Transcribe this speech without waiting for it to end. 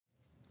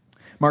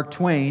Mark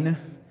Twain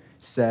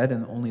said,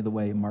 and only the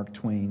way Mark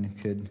Twain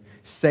could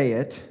say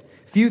it,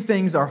 few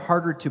things are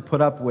harder to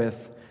put up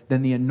with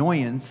than the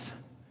annoyance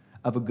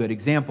of a good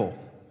example.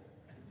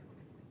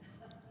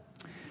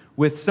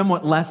 With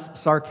somewhat less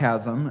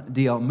sarcasm,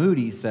 D.L.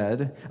 Moody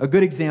said, a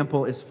good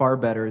example is far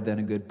better than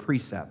a good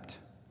precept.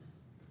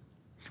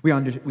 We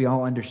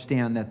all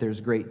understand that there's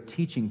great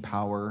teaching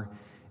power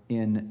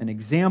in an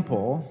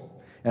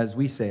example. As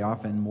we say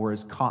often, more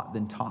is caught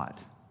than taught.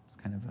 It's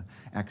kind of an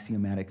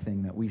axiomatic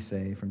thing that we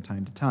say from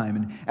time to time.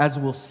 And as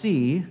we'll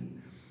see,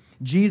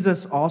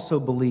 Jesus also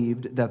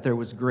believed that there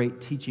was great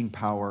teaching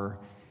power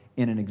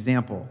in an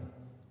example.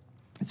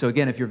 So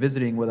again, if you're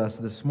visiting with us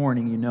this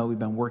morning, you know we've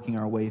been working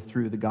our way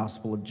through the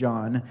Gospel of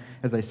John.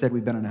 As I said,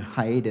 we've been on a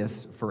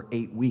hiatus for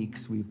 8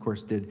 weeks. We, of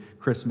course, did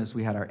Christmas.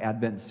 We had our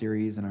Advent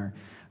series and our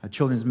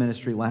children's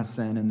ministry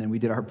lesson, and then we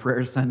did our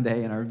prayer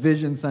Sunday and our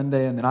vision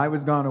Sunday, and then I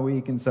was gone a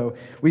week, and so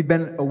we've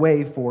been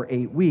away for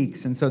 8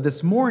 weeks. And so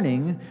this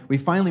morning, we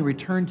finally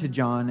return to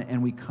John,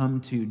 and we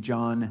come to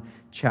John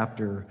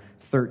chapter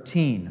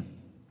 13.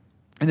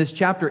 And this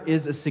chapter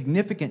is a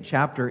significant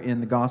chapter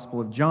in the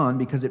Gospel of John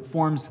because it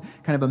forms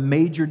kind of a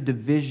major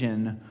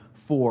division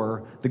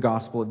for the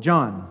Gospel of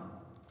John.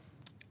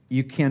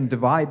 You can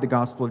divide the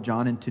Gospel of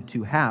John into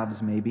two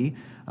halves, maybe.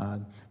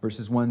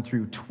 Verses 1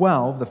 through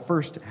 12, the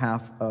first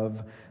half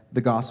of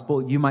the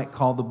Gospel, you might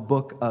call the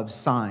book of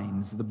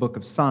signs, the book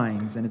of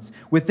signs. And it's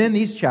within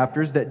these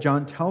chapters that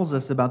John tells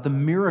us about the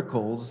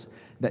miracles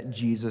that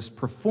Jesus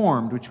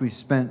performed, which we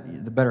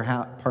spent the better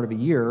part of a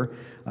year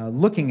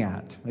looking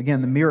at.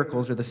 Again, the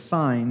miracles are the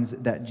signs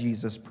that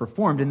Jesus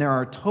performed. And there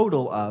are a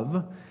total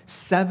of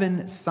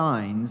 7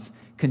 signs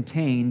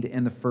contained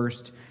in the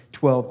first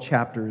 12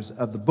 chapters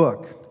of the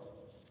book.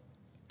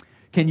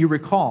 Can you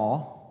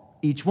recall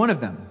each one of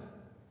them?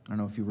 I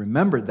don't know if you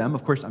remembered them.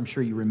 Of course, I'm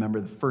sure you remember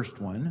the first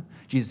one.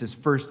 Jesus'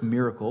 first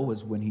miracle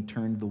was when he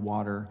turned the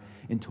water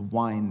into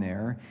wine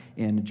there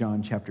in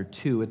John chapter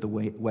 2 at the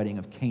wedding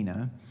of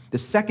Cana. The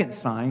second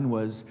sign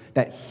was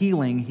that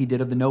healing he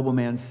did of the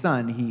nobleman's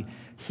son. He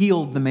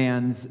healed the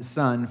man's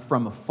son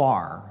from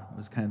afar. It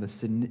was kind of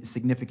a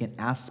significant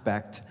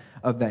aspect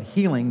of that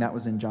healing. That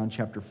was in John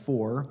chapter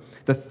 4.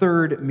 The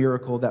third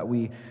miracle that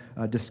we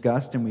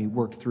discussed and we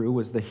worked through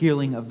was the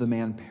healing of the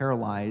man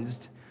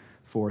paralyzed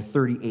for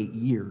 38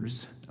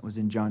 years. That was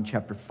in John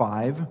chapter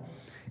 5.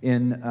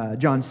 In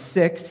John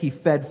 6, he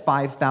fed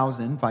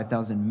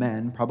 5,000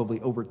 men,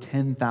 probably over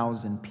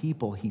 10,000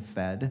 people he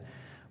fed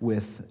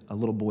with a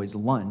little boy's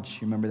lunch.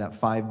 You remember that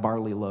 5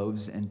 barley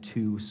loaves and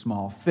 2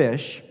 small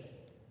fish.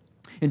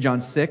 In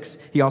John 6,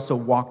 he also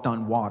walked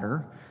on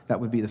water. That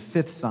would be the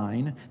 5th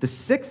sign. The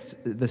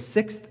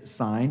sixth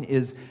sign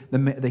is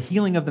the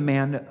healing of the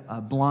man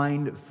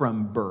blind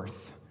from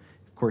birth.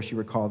 Of course, you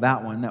recall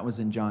that one. That was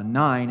in John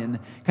 9. And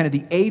kind of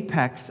the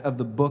apex of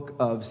the book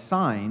of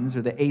signs,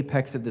 or the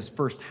apex of this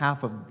first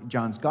half of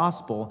John's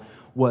gospel,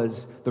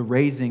 was the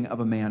raising of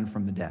a man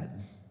from the dead.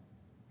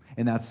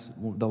 And that's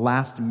the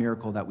last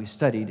miracle that we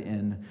studied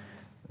in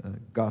the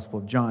Gospel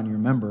of John. You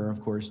remember,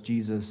 of course,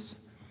 Jesus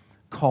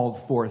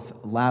called forth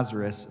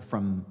Lazarus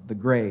from the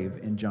grave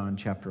in John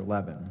chapter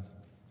 11.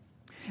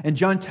 And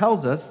John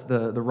tells us,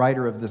 the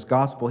writer of this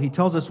gospel, he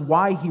tells us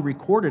why he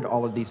recorded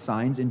all of these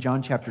signs in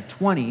John chapter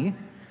 20,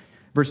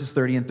 verses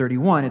 30 and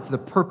 31. It's the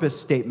purpose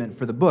statement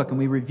for the book, and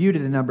we reviewed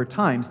it a number of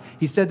times.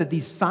 He said that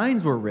these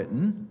signs were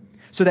written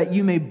so that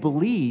you may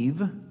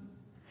believe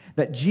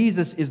that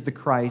Jesus is the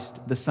Christ,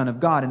 the Son of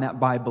God, and that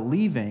by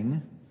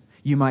believing,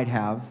 you might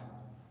have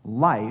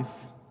life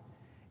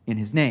in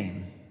his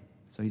name.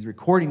 So he's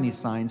recording these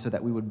signs so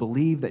that we would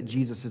believe that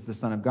Jesus is the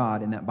Son of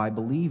God, and that by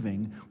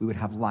believing, we would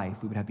have life,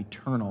 we would have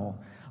eternal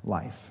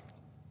life.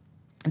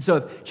 And so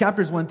if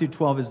chapters 1 through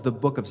 12 is the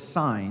book of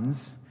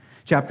signs,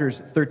 chapters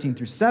 13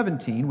 through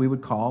 17 we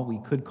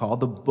could call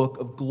the book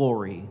of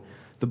glory,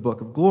 the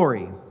book of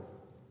glory.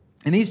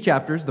 In these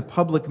chapters, the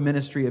public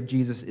ministry of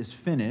Jesus is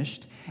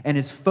finished, and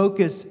his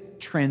focus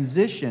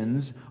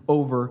transitions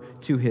over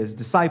to his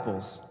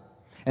disciples.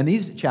 And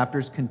these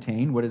chapters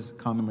contain what is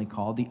commonly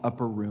called the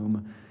upper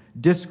room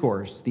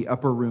discourse,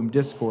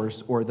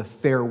 or the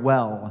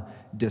farewell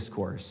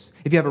discourse.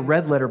 If you have a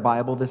red letter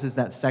Bible, this is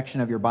that section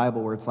of your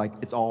Bible where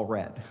it's all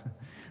red.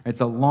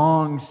 It's a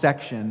long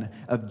section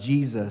of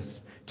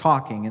Jesus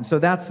talking. And so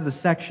that's the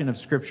section of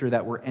Scripture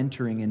that we're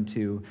entering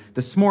into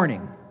this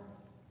morning.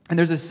 And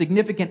there's a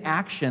significant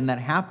action that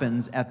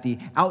happens at the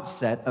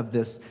outset of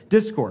this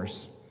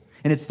discourse.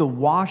 And it's the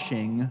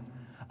washing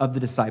of the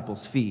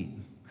disciples' feet.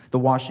 The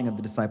washing of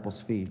the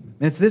disciples' feet.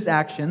 And it's this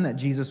action that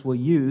Jesus will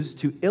use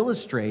to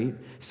illustrate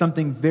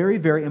something very,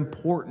 very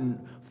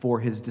important for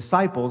his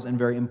disciples and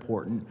very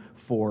important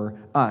for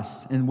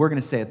us. And we're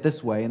going to say it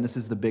this way, and this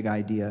is the big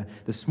idea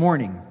this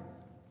morning.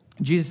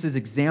 Jesus'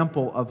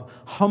 example of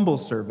humble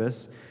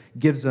service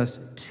gives us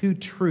 2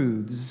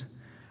 truths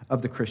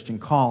of the Christian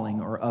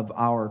calling, or of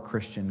our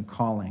Christian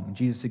calling.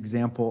 Jesus'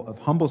 example of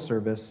humble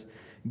service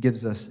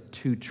gives us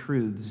 2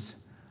 truths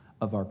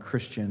of our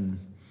Christian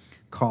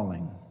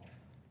calling.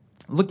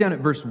 Look down at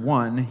verse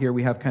 1. Here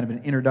we have kind of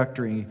an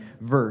introductory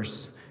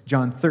verse.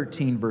 John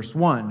 13, verse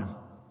 1.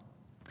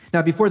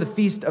 Now, before the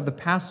feast of the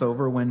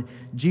Passover, when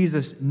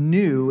Jesus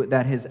knew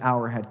that his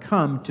hour had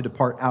come to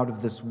depart out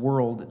of this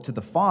world to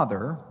the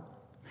Father,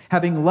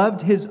 having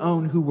loved his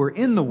own who were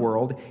in the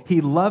world, he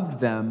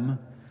loved them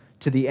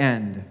to the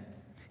end.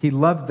 He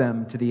loved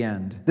them to the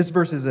end. This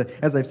verse is,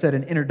 as I've said,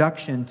 an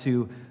introduction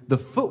to the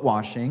foot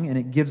washing, and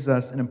it gives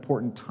us an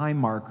important time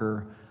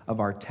marker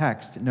of our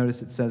text.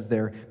 Notice it says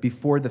there,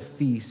 before the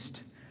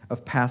feast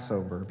of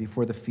Passover,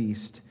 before the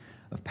feast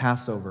of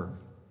Passover.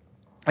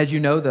 As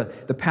you know,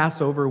 the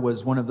Passover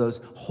was one of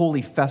those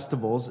holy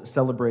festivals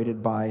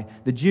celebrated by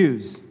the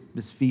Jews.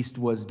 This feast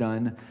was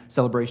done,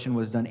 celebration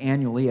was done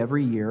annually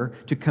every year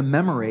to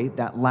commemorate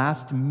that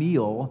last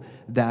meal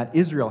that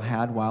Israel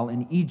had while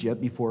in Egypt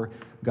before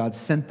God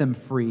sent them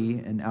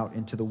free and out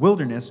into the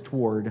wilderness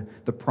toward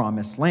the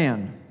promised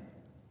land.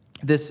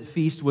 This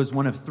feast was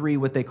one of three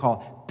what they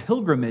call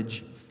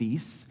pilgrimage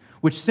feasts,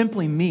 which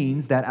simply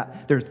means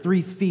that there are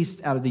 3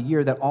 feasts out of the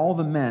year that all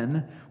the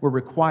men were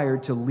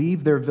required to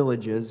leave their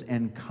villages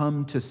and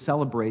come to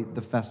celebrate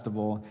the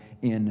festival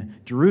in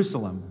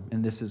Jerusalem.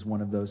 And this is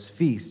one of those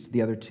feasts.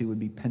 The other 2 would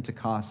be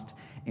Pentecost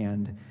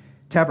and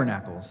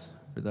Tabernacles,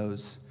 for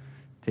those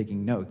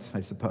taking notes,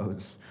 I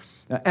suppose.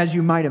 As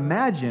you might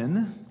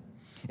imagine,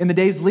 in the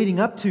days leading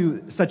up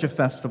to such a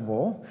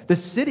festival, the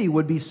city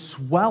would be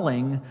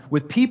swelling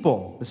with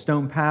people. The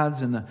stone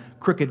paths and the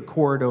crooked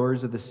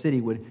corridors of the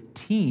city would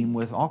teem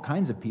with all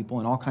kinds of people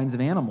and all kinds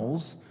of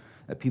animals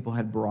that people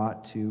had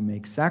brought to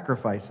make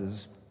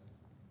sacrifices.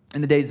 In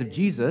the days of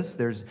Jesus,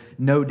 there's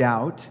no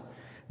doubt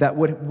that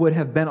what would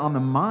have been on the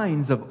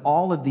minds of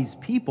all of these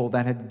people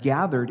that had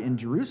gathered in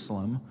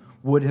Jerusalem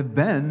would have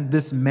been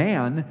this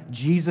man,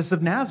 Jesus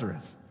of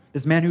Nazareth,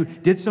 this man who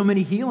did so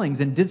many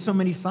healings and did so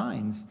many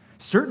signs.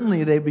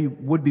 Certainly they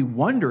would be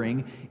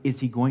wondering, is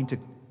he going to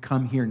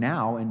come here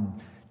now and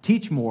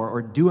teach more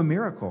or do a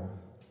miracle?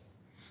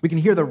 We can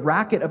hear the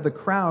racket of the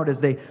crowd as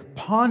they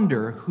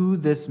ponder who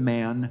this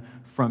man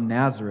from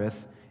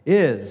Nazareth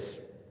is.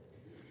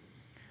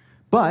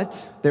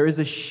 But there is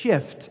a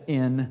shift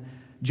in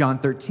John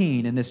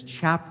 13, in this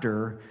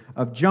chapter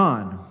of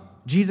John.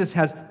 Jesus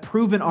has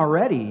proven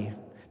already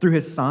through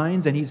his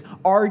signs, and he's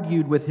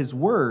argued with his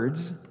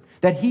words,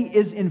 that he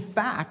is in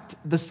fact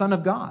the Son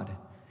of God.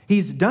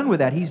 He's done with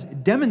that. He's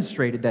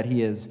demonstrated that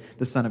he is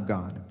the Son of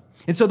God.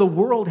 And so the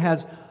world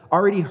has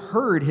already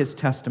heard his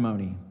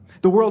testimony.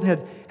 The world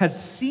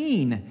has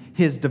seen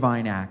his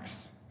divine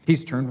acts.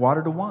 He's turned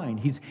water to wine.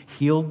 He's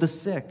healed the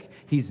sick.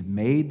 He's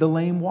made the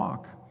lame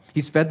walk.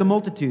 He's fed the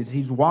multitudes.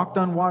 He's walked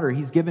on water.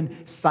 He's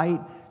given sight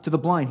to the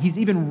blind. He's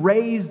even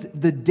raised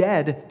the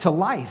dead to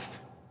life.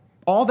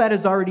 All that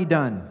is already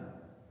done.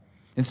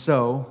 And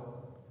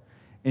so,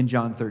 in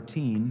John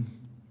 13,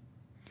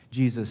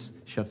 Jesus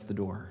shuts the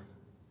door.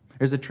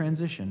 There's a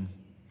transition.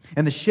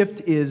 And the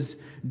shift is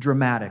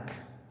dramatic.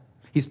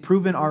 He's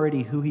proven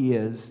already who he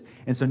is.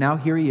 And so now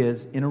here he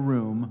is in a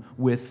room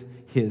with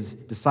his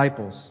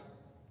disciples.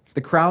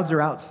 The crowds are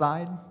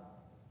outside.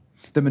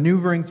 The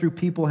maneuvering through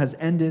people has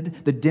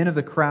ended. The din of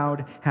the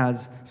crowd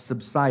has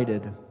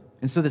subsided.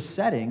 And so the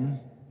setting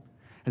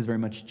has very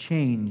much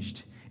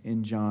changed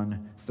in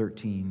John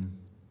 13.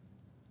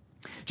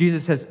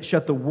 Jesus has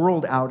shut the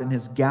world out and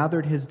has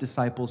gathered his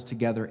disciples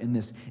together in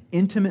this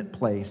intimate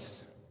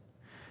place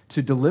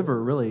to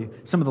deliver really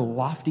some of the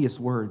loftiest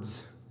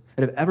words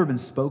that have ever been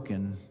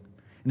spoken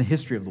in the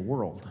history of the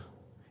world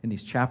in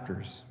these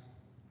chapters.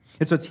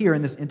 And so it's here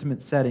in this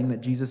intimate setting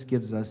that Jesus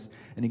gives us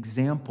an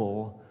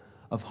example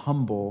of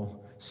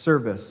humble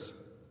service.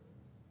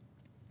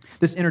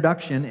 This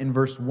introduction in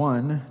verse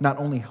 1 not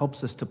only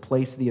helps us to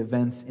place the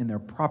events in their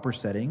proper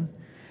setting,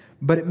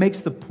 but it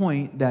makes the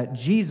point that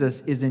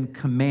Jesus is in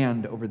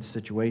command over the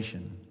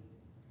situation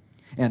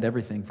and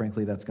everything,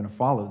 frankly, that's going to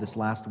follow this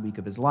last week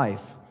of his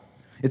life.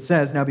 It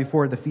says, now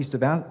before the feast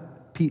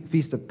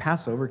of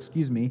Passover,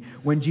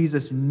 when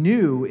Jesus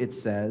knew, it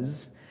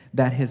says,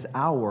 that his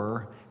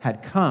hour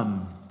had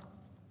come.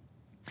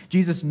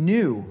 Jesus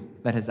knew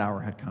that his hour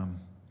had come.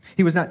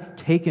 He was not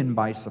taken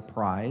by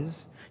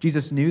surprise.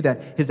 Jesus knew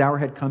that his hour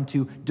had come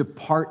to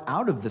depart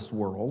out of this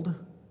world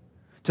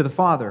to the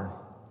Father.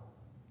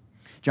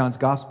 John's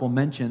gospel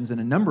mentions in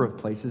a number of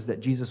places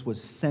that Jesus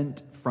was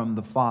sent from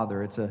the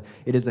Father.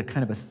 It is a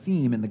kind of a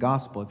theme in the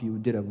gospel. If you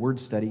did a word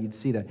study, you'd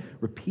see that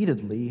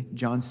repeatedly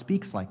John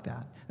speaks like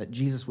that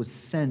Jesus was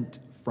sent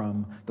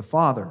from the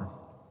Father.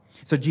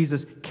 So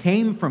Jesus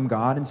came from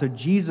God, and so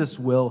Jesus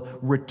will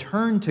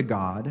return to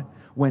God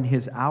when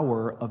his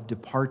hour of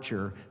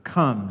departure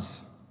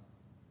comes.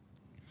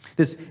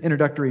 This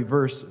introductory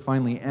verse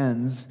finally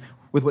ends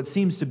with what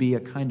seems to be a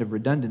kind of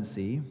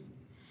redundancy.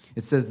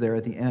 It says there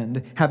at the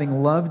end,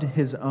 having loved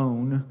his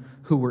own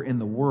who were in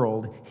the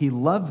world, he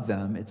loved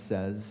them, it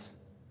says,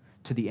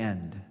 to the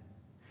end.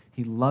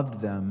 He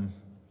loved them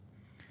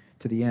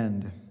to the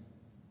end.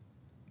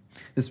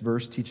 This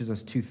verse teaches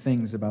us 2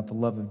 things about the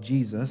love of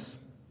Jesus.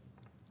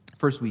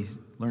 First, we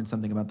learn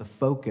something about the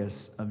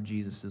focus of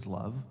Jesus'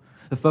 love.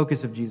 The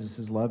focus of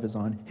Jesus' love is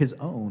on his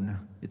own,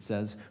 it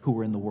says, who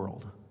were in the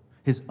world.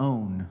 His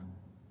own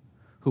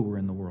who were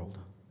in the world.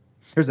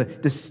 There's a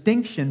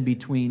distinction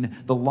between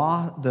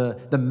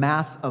the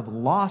mass of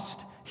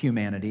lost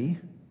humanity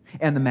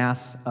and the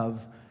mass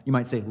of, you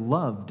might say,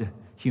 loved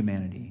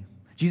humanity.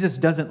 Jesus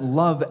doesn't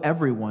love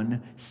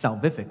everyone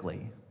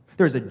salvifically.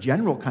 There's a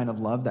general kind of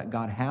love that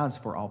God has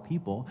for all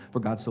people. For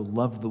God so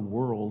loved the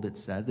world, it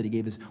says, that he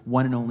gave his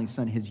one and only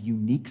Son, his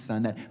unique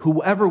Son, that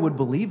whoever would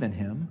believe in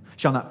him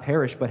shall not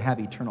perish but have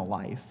eternal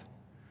life.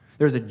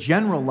 There's a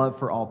general love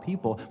for all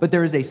people, but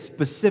there is a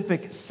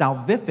specific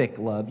salvific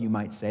love, you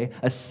might say,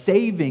 a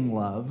saving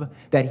love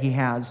that he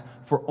has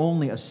for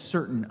only a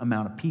certain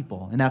amount of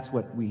people. And that's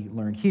what we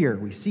learn here,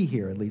 we see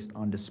here, at least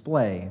on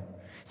display.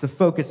 So the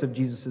focus of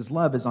Jesus'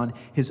 love is on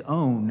his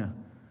own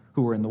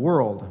who were in the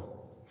world.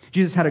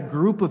 Jesus had a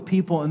group of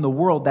people in the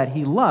world that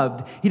he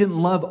loved. He didn't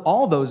love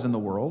all those in the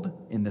world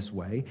in this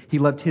way. He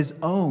loved his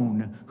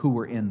own who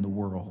were in the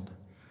world.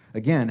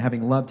 Again,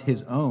 having loved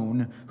his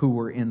own who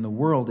were in the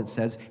world, it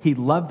says, he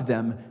loved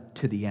them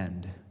to the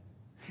end.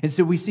 And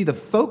so we see the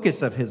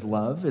focus of his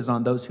love is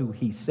on those who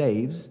he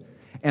saves.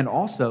 And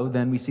also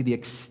then we see the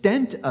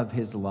extent of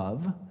his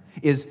love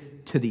is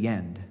to the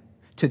end.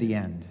 To the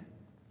end.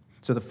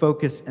 So the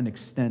focus and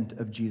extent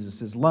of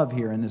Jesus' love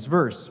here in this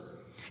verse.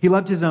 He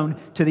loved his own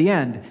to the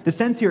end. The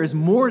sense here is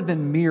more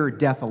than mere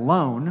death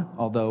alone,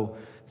 although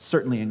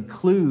certainly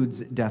includes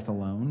death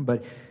alone.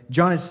 But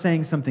John is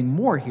saying something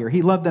more here.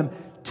 He loved them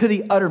to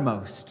the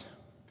uttermost.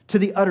 To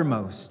the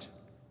uttermost.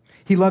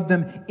 He loved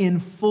them in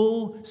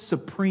full,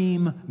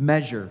 supreme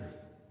measure.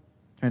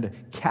 Trying to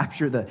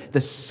capture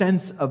the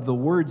sense of the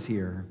words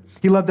here.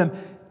 He loved them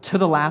to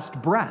the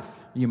last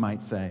breath, you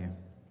might say.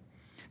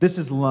 This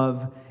is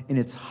love in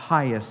its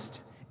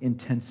highest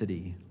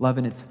intensity. Love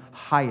in its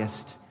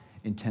highest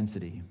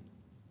intensity.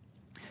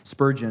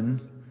 Spurgeon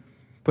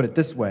put it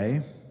this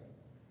way,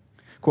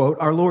 quote,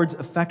 "Our Lord's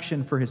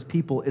affection for his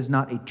people is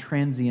not a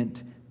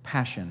transient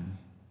passion.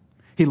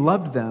 He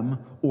loved them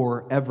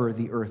or ever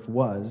the earth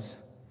was.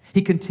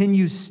 He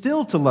continues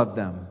still to love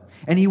them,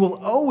 and he will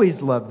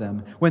always love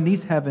them when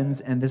these heavens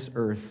and this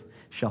earth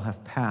shall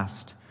have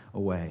passed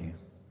away."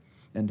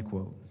 End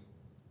quote.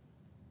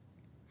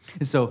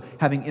 And so,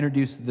 having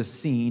introduced the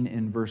scene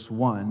in verse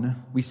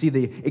 1, we see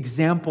the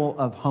example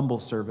of humble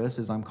service,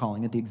 as I'm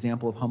calling it, the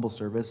example of humble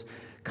service,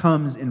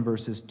 comes in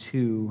verses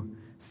 2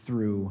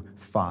 through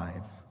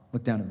 5.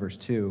 Look down at verse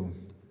 2.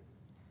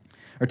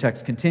 Our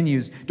text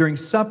continues, "During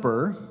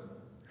supper,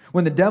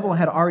 when the devil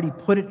had already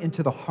put it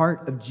into the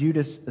heart of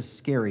Judas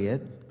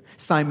Iscariot,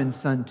 Simon's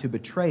son, to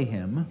betray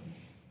him,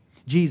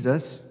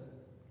 Jesus,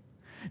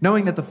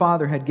 knowing that the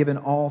Father had given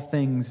all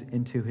things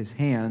into his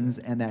hands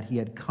and that he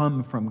had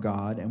come from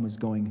God and was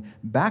going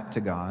back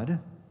to God,"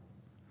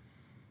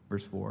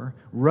 verse 4,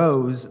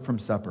 "rose from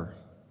supper.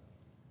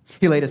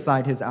 He laid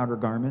aside his outer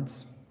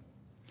garments,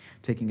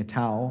 taking a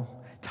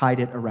towel, tied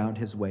it around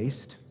his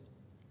waist.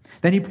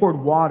 Then he poured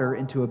water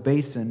into a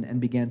basin and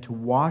began to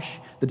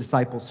wash the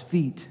disciples'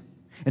 feet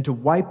and to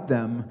wipe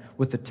them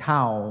with the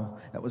towel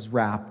that was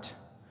wrapped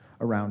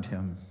around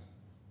him."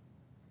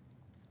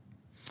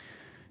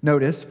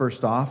 Notice,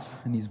 first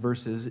off, in these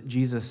verses,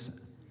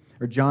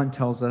 John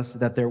tells us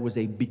that there was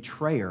a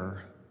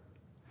betrayer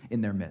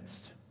in their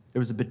midst. There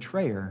was a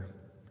betrayer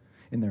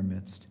in their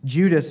midst.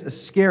 Judas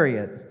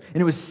Iscariot.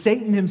 And it was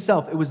Satan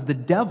himself, it was the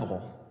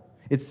devil,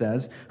 it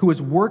says, who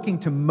was working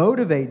to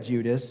motivate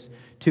Judas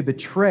to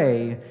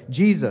betray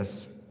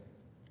Jesus.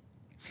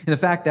 And the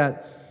fact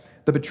that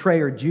the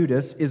betrayer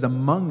Judas is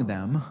among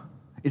them,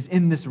 is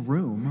in this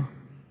room,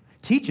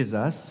 teaches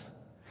us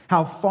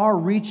how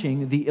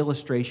far-reaching the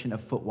illustration of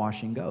foot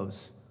washing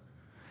goes.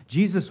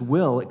 Jesus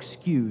will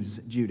excuse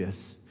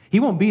Judas. He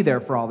won't be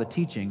there for all the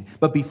teaching,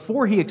 but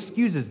before he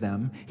excuses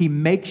them, he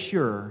makes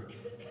sure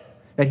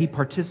that he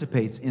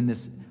participates in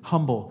this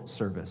humble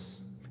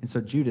service. And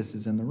so Judas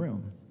is in the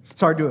room.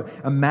 It's hard to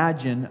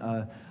imagine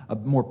a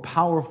more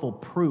powerful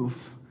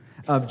proof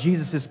of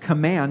Jesus'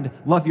 command,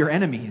 love your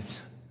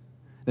enemies,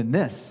 than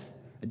this.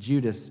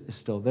 Judas is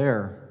still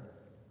there.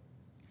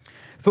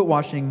 Foot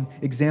washing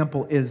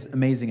example is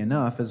amazing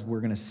enough, as we're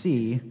going to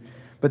see,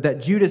 but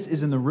that Judas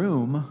is in the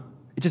room,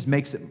 it just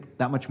makes it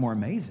that much more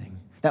amazing,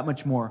 that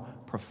much more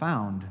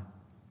profound.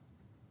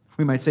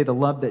 We might say the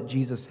love that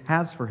Jesus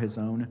has for his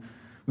own,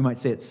 we might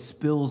say it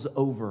spills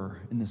over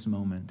in this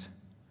moment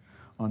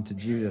onto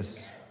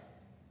Judas.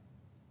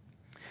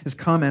 His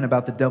comment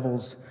about the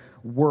devil's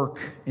work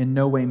in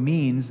no way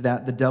means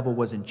that the devil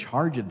was in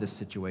charge of this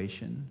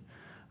situation.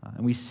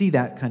 And we see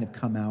that kind of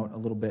come out a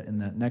little bit in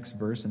that next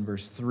verse, in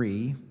verse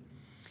 3.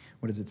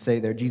 What does it say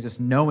there? Jesus,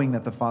 knowing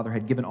that the Father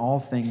had given all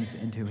things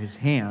into his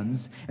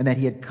hands and that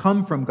he had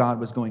come from God,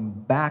 was going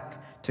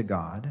back to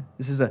God.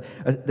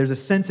 There's a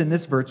sense in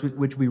this verse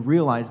which we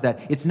realize that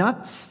it's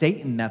not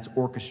Satan that's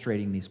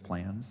orchestrating these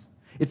plans.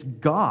 It's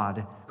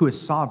God who is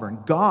sovereign.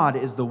 God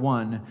is the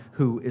one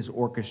who is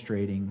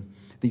orchestrating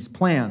these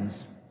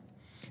plans.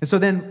 And so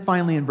then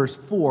finally in verse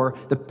 4,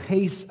 the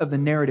pace of the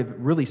narrative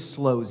really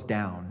slows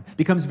down,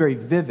 becomes very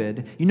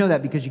vivid. You know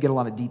that because you get a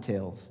lot of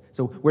details.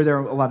 So where there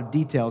are a lot of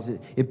details,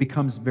 it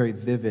becomes very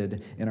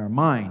vivid in our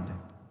mind.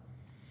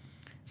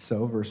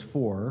 So, verse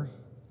 4,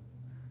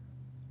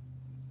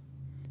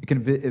 you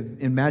can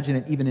imagine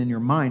it even in your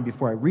mind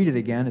before I read it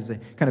again as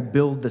I kind of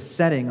build the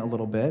setting a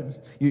little bit.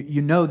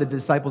 You know that the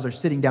disciples are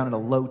sitting down at a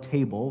low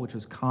table, which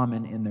was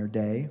common in their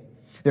day.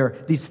 There are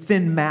these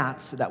thin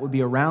mats that would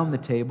be around the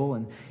table,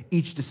 and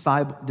each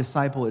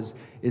disciple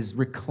is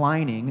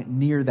reclining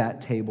near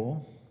that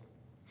table.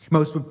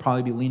 Most would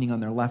probably be leaning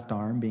on their left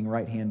arm, being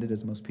right-handed,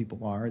 as most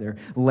people are. Their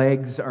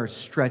legs are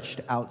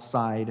stretched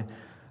outside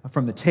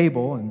from the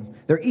table, and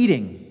they're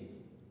eating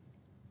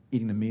the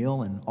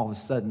meal, and all of a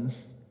sudden,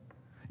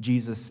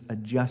 Jesus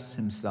adjusts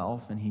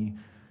himself, and he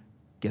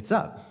gets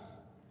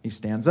up. He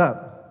stands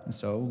up. And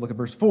so, look at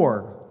verse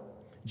 4.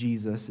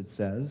 Jesus, it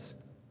says,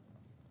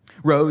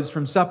 rose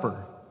from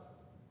supper.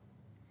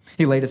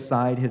 He laid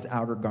aside his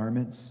outer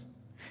garments.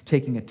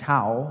 Taking a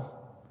towel,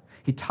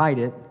 he tied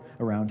it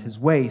around his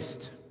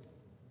waist.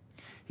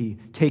 He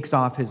takes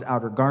off his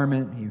outer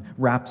garment. He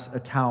wraps a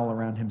towel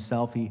around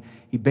himself. He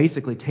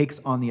basically takes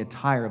on the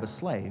attire of a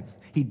slave.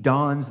 He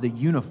dons the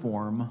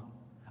uniform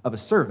of a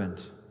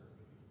servant.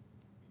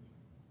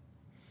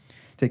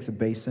 Takes a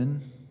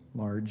basin,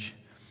 large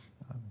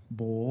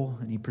bowl,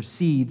 and he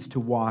proceeds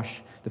to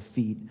wash the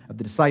feet of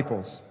the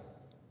disciples.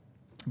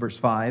 Verse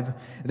 5,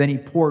 then he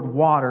poured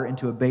water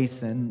into a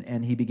basin,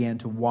 and he began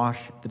to wash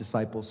the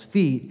disciples'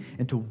 feet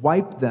and to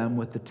wipe them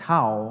with the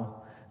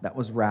towel that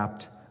was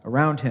wrapped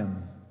around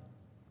him.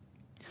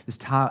 This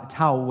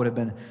towel would have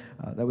been,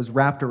 that was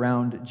wrapped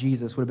around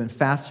Jesus, would have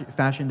been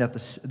fashioned at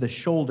the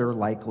shoulder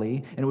likely,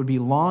 and it would be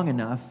long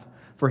enough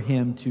for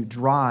him to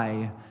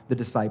dry the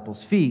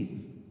disciples'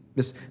 feet.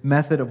 This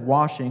method of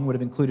washing would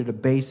have included a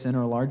basin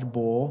or a large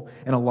bowl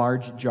and a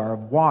large jar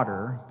of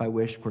water, by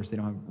which, of course, they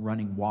don't have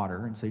running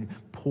water. And so he'd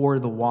pour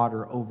the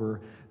water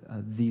over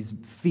these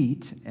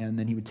feet, and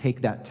then he would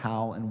take that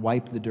towel and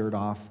wipe the dirt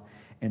off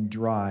and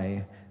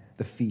dry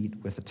the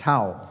feet with a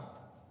towel.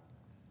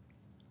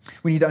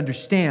 We need to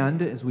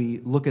understand, as we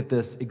look at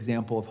this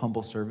example of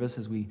humble service,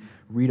 as we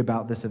read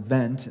about this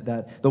event,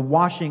 that the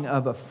washing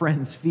of a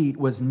friend's feet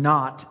was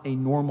not a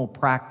normal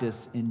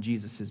practice in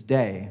Jesus'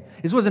 day.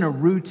 This wasn't a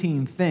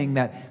routine thing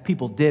that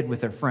people did with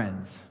their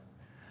friends.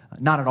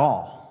 Not at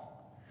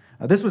all.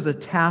 This was a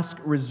task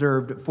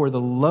reserved for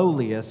the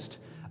lowliest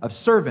of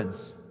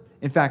servants.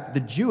 In fact,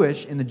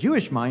 in the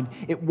Jewish mind,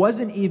 it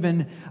wasn't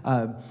even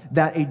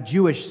that a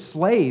Jewish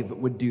slave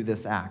would do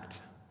this act.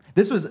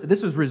 This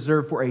was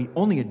reserved for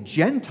only a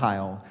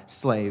Gentile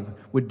slave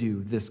would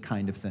do this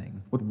kind of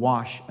thing, would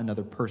wash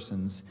another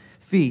person's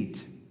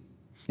feet.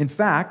 In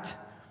fact,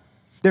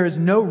 there is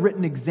no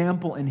written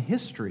example in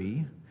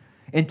history.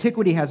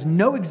 Antiquity has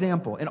no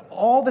example in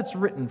all that's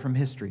written from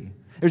history.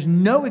 There's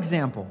no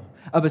example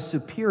of a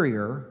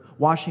superior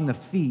washing the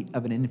feet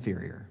of an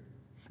inferior.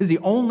 This is the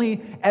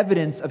only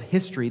evidence of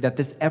history that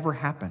this ever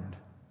happened,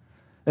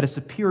 that a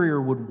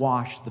superior would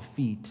wash the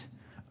feet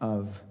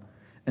of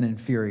an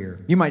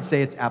inferior. You might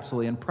say it's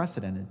absolutely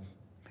unprecedented.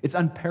 It's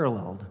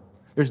unparalleled.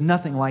 There's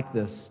nothing like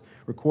this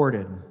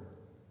recorded.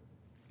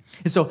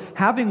 And so,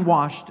 having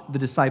washed the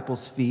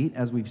disciples' feet,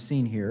 as we've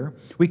seen here,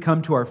 we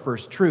come to our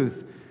first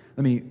truth.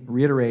 Let me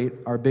reiterate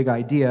our big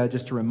idea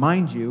just to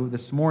remind you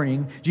this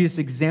morning. Jesus'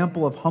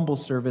 example of humble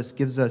service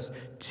gives us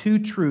two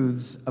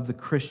truths of the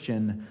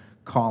Christian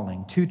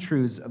calling. Two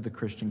truths of the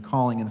Christian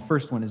calling. And the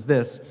first one is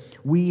this: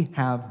 we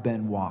have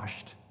been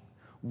washed.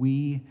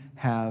 We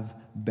have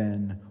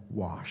been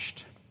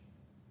washed.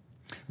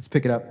 Let's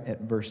pick it up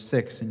at verse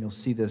 6, and you'll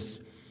see this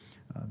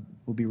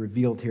will be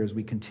revealed here as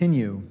we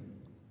continue.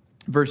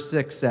 Verse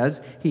 6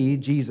 says, he,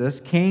 Jesus,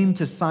 came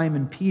to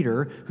Simon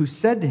Peter, who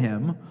said to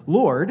him,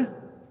 Lord,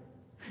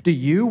 do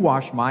you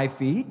wash my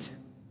feet?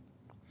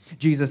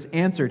 Jesus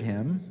answered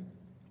him,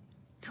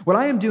 what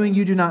I am doing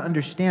you do not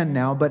understand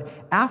now, but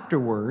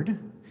afterward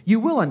you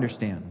will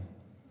understand.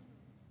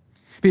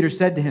 Peter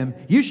said to him,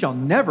 you shall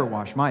never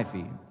wash my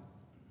feet.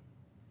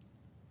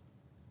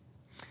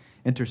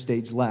 Enter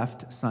stage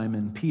left,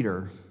 Simon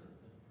Peter.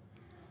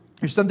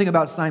 There's something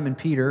about Simon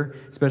Peter,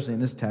 especially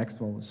in this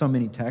text, well, so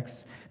many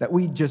texts, that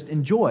we just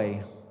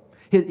enjoy.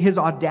 His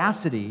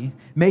audacity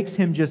makes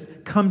him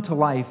just come to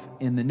life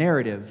in the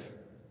narrative.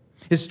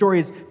 His story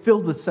is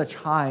filled with such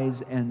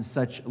highs and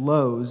such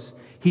lows.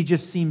 He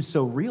just seems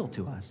so real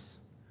to us.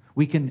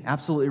 We can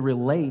absolutely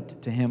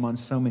relate to him on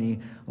so many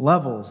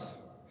levels.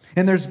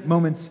 And there's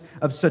moments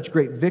of such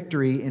great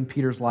victory in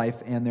Peter's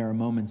life, and there are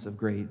moments of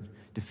great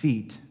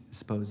defeat, I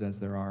suppose, as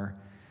there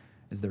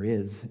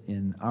is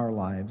in our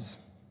lives.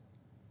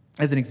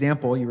 As an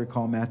example, you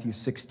recall Matthew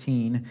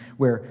 16,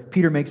 where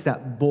Peter makes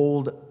that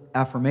bold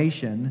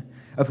affirmation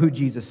of who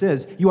Jesus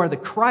is. You are the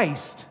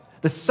Christ,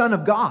 the Son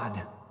of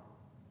God.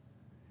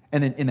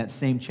 And then in that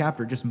same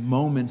chapter, just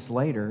moments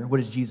later, what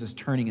is Jesus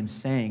turning and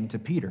saying to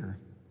Peter?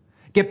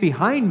 Get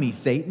behind me,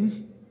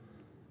 Satan.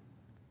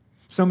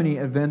 So many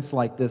events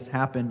like this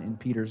happen in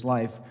Peter's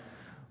life,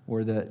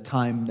 or the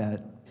time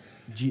that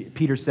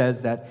Peter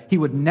says that he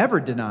would never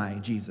deny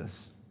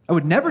Jesus. I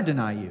would never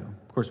deny you.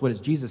 Of course, what does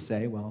Jesus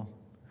say? Well,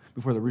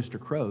 before the rooster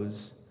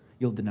crows,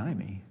 you'll deny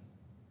me.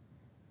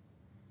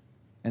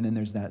 And then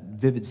there's that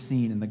vivid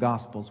scene in the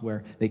Gospels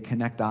where they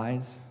connect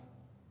eyes.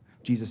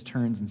 Jesus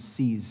turns and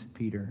sees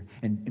Peter.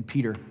 And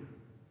Peter,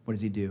 what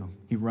does he do?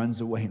 He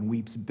runs away and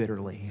weeps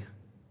bitterly.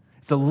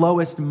 It's the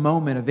lowest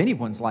moment of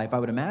anyone's life, I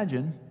would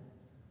imagine.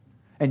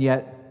 And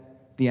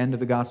yet, the end of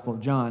the Gospel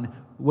of John,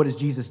 what does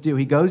Jesus do?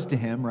 He goes to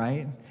him,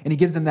 right? And he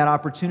gives him that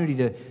opportunity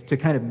to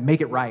kind of make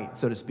it right,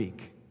 so to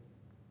speak,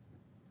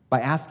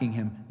 by asking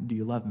him, do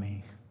you love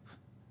me?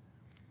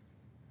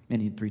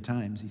 And 3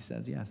 times he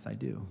says, yes, I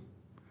do.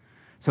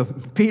 So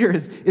Peter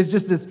is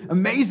just this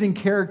amazing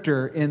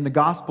character in the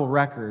gospel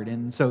record.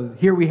 And so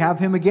here we have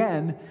him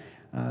again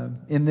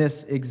in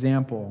this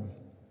example.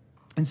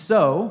 And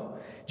so,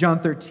 John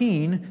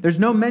 13, there's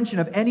no mention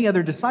of any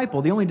other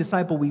disciple. The only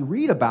disciple we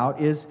read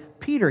about is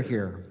Peter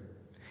here.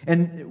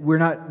 And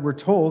we're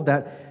told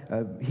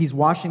that he's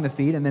washing the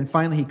feet, and then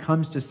finally he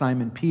comes to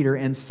Simon Peter.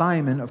 And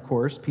Simon, of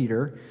course,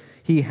 Peter,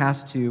 he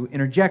has to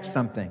interject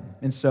something.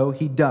 And so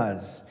he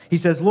does. He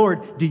says,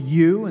 Lord, do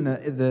you, and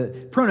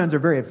the pronouns are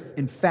very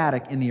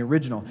emphatic in the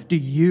original, do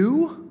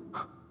you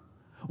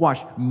wash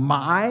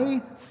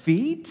my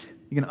feet?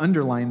 You can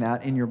underline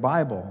that in your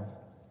Bible.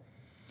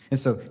 And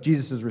so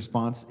Jesus'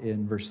 response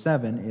in verse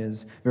 7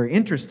 is very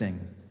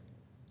interesting.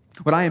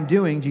 What I am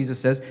doing, Jesus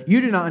says,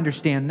 you do not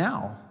understand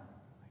now.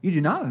 You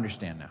do not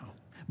understand now.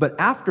 But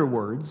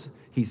afterwards,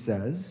 he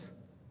says,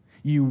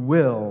 you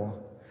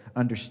will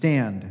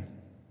understand.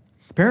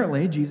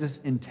 Apparently, Jesus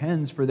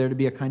intends for there to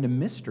be a kind of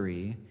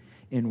mystery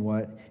in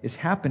what is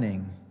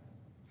happening.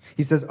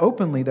 He says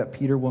openly that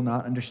Peter will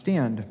not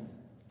understand.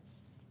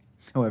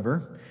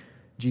 However,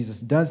 Jesus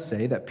does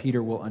say that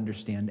Peter will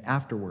understand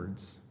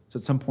afterwards. So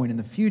at some point in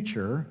the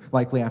future,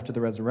 likely after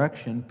the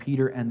resurrection,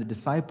 Peter and the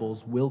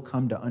disciples will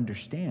come to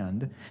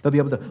understand. They'll be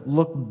able to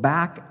look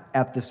back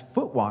at this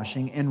foot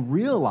washing and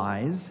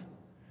realize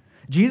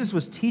Jesus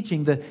was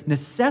teaching the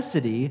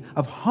necessity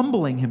of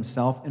humbling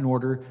himself in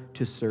order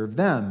to serve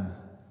them.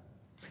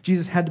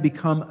 Jesus had to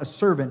become a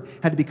servant,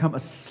 had to become a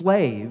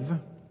slave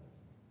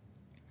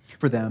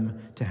for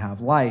them to have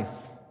life.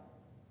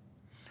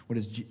 What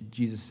does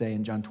Jesus say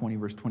in John 20,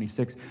 verse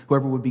 26?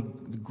 Whoever would be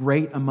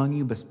great among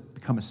you must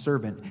become a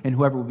servant, and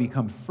whoever would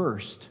become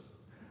first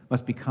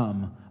must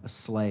become a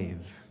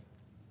slave.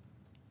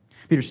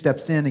 Peter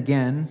steps in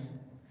again,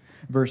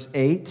 verse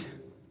 8.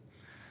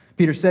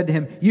 Peter said to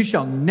him, you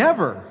shall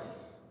never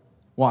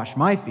wash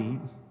my feet.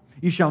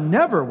 You shall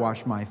never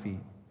wash my feet.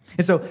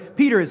 And so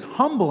Peter is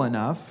humble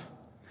enough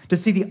to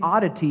see the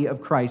oddity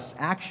of Christ's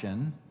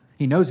action.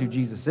 He knows who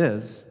Jesus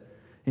is.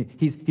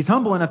 He's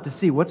humble enough to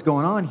see what's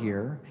going on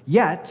here,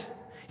 yet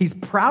he's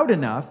proud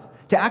enough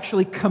to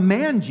actually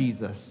command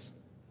Jesus.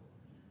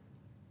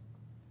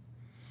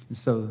 And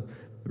so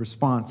the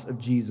response of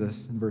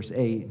Jesus in verse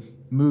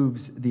 8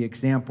 moves the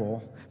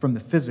example from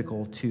the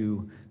physical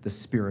to the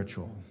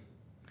spiritual.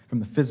 From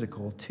the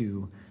physical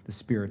to the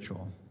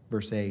spiritual.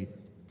 Verse 8.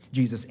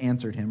 Jesus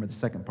answered him, or the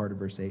second part of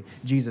verse 8,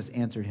 Jesus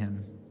answered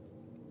him,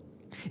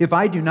 if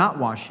I do not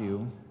wash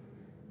you,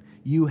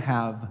 you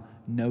have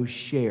no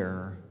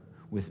share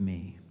with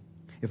me.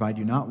 If I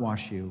do not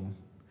wash you,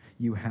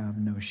 you have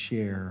no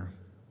share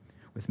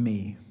with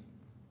me.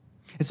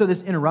 And so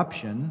this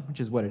interruption,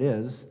 which is what it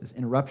is, this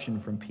interruption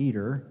from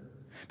Peter,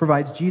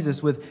 provides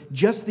Jesus with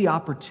just the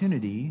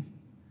opportunity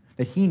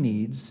that he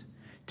needs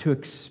to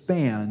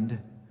expand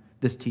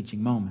this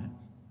teaching moment.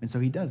 And so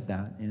he does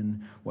that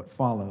in what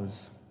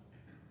follows.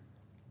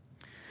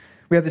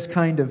 We have this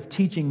kind of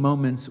teaching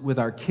moments with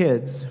our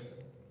kids.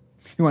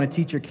 You want to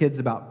teach your kids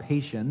about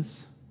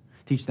patience,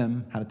 teach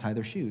them how to tie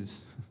their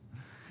shoes,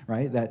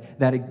 right?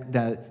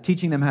 That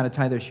teaching them how to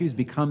tie their shoes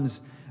becomes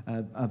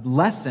a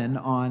lesson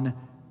on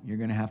you're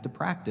going to have to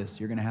practice.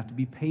 You're going to have to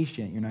be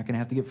patient. You're not going to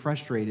have to get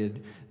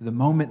frustrated the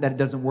moment that it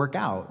doesn't work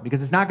out,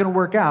 because it's not going to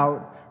work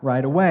out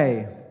right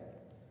away.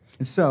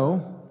 And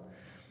so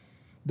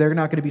they're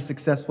not going to be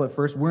successful at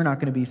first. We're not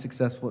going to be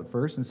successful at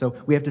first. And so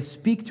we have to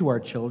speak to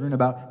our children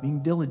about being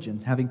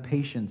diligent, having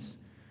patience,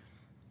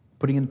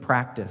 putting in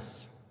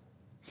practice.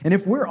 And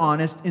if we're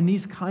honest, in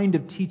these kind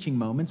of teaching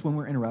moments, when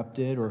we're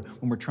interrupted or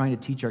when we're trying to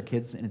teach our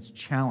kids and it's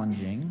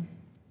challenging,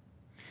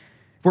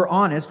 if we're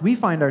honest, we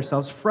find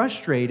ourselves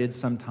frustrated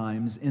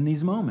sometimes in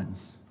these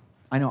moments.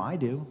 I know I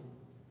do.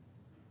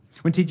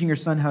 When teaching your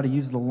son how to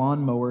use the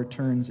lawnmower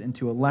turns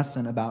into a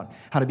lesson about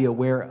how to be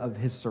aware of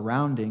his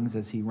surroundings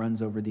as he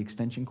runs over the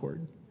extension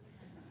cord.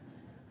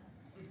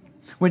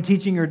 When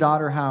teaching your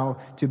daughter how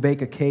to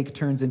bake a cake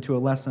turns into a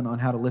lesson on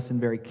how to listen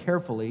very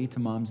carefully to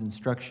mom's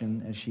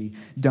instruction as she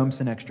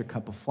dumps an extra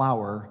cup of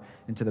flour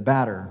into the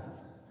batter.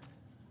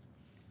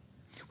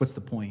 What's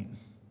the point?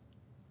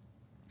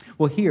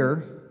 Well,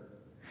 here,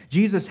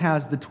 Jesus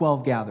has the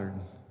 12 gathered.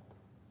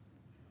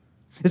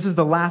 This is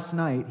the last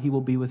night he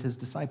will be with his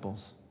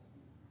disciples.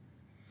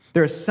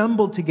 They're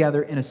assembled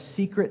together in a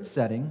secret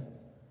setting.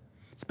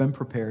 It's been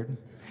prepared.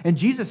 And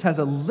Jesus has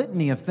a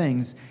litany of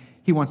things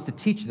he wants to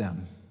teach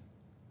them.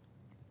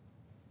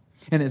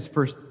 And his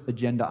first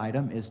agenda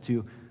item is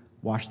to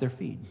wash their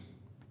feet,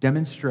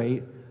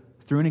 demonstrate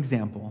through an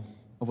example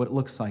of what it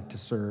looks like to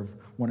serve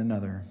one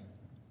another.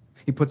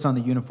 He puts on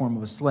the uniform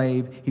of a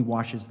slave. He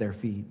washes their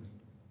feet.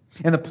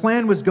 And the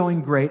plan was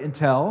going great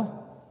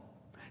until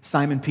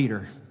Simon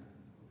Peter.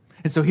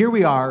 And so here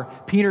we are.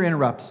 Peter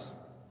interrupts.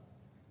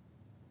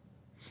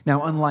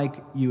 Now, unlike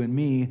you and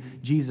me,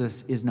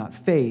 Jesus is not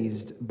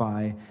fazed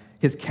by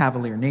his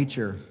cavalier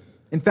nature.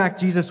 In fact,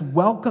 Jesus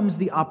welcomes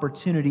the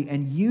opportunity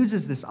and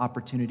uses this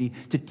opportunity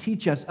to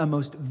teach us a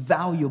most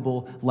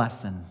valuable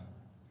lesson.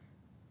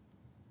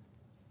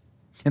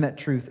 And that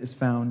truth is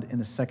found in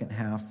the second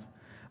half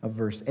of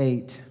verse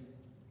 8.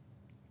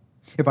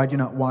 If I do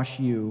not wash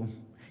you,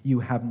 you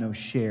have no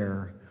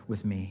share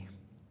with me.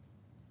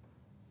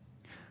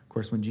 Of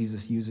course, when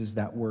Jesus uses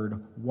that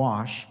word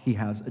wash, he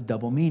has a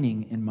double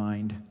meaning in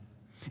mind.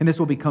 And this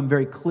will become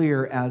very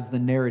clear as the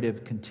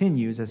narrative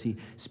continues, as he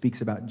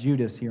speaks about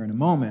Judas here in a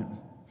moment.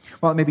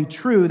 While it may be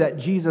true that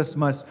Jesus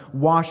must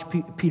wash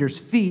Peter's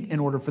feet in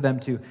order for them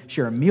to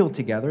share a meal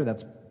together,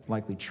 that's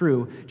likely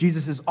true,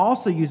 Jesus is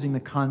also using the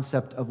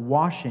concept of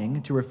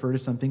washing to refer to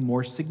something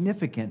more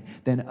significant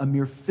than a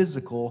mere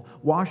physical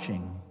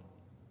washing.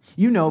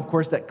 You know, of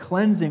course, that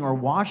cleansing or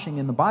washing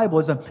in the Bible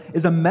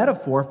is a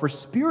metaphor for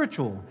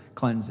spiritual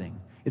cleansing.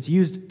 It's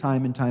used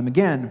time and time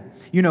again.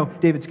 You know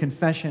David's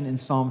confession in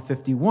Psalm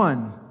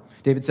 51.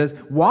 David says,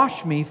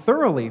 "Wash me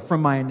thoroughly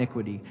from my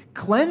iniquity.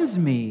 Cleanse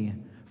me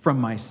from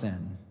my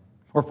sin."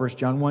 Or 1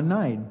 John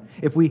 1:9.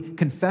 If we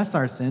confess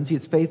our sins, he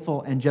is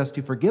faithful and just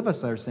to forgive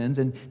us our sins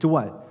and to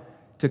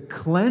what? To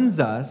cleanse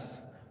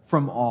us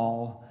from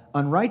all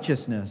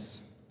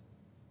unrighteousness.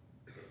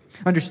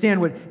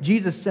 Understand what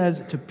Jesus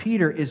says to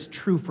Peter is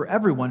true for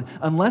everyone.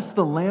 Unless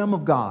the Lamb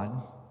of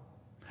God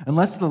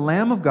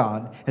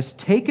has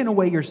taken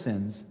away your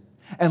sins,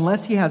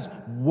 unless he has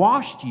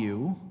washed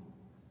you,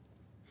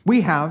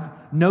 we have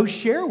no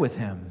share with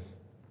him.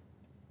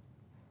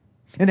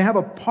 And to have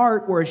a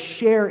part or a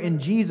share in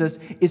Jesus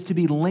is to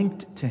be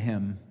linked to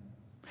him,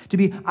 to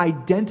be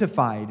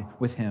identified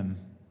with him,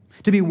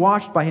 to be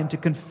washed by him, to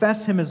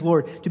confess him as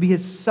Lord, to be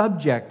his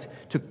subject,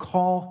 to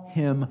call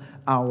him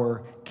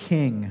our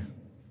King.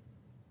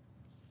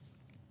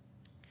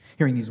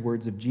 Hearing these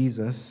words of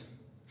Jesus,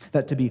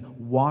 that to be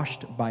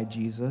washed by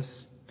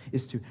Jesus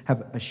is to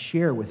have a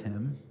share with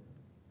him,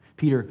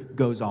 Peter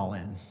goes all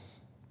in.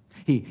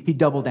 He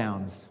double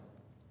downs.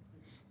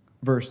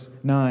 Verse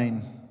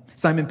 9,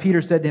 Simon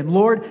Peter said to him,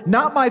 "Lord,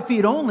 not my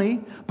feet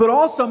only, but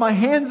also my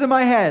hands and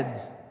my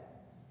head.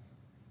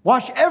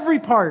 Wash every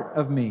part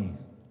of me."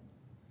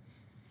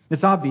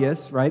 It's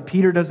obvious, right?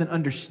 Peter doesn't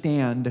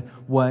understand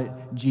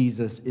what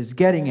Jesus is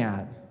getting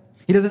at.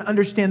 He doesn't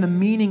understand the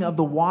meaning of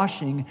the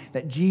washing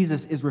that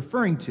Jesus is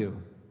referring to.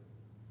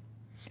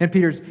 And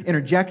Peter's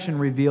interjection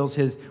reveals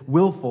his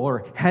willful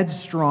or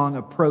headstrong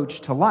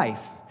approach to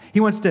life. He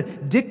wants to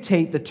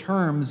dictate the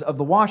terms of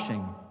the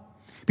washing.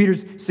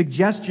 Peter's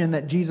suggestion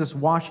that Jesus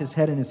wash his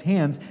head and his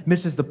hands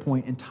misses the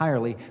point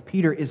entirely.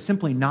 Peter is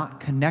simply not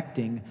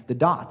connecting the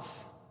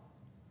dots.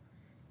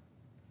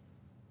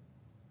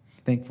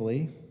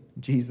 Thankfully,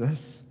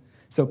 Jesus,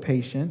 so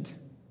patient,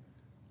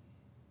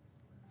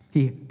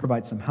 he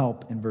provides some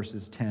help in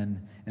verses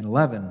 10 and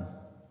 11.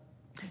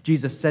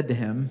 Jesus said to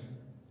him,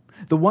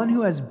 "The one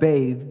who has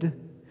bathed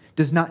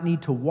does not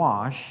need to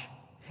wash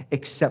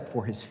except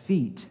for his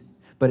feet,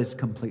 but is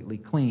completely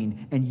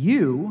clean. And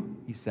you,"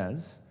 he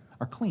says,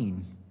 "are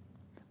clean,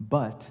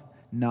 but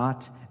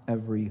not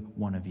every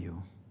one of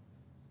you."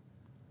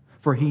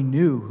 For he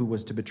knew who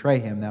was to betray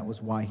him. That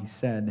was why he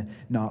said,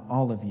 "Not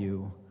all of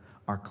you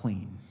are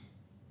clean."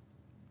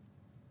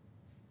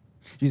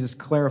 Jesus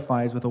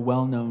clarifies with a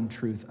well-known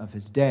truth of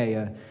his day,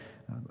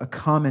 a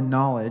common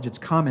knowledge. It's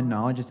common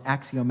knowledge. It's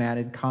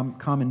axiomatic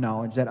common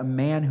knowledge that a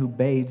man who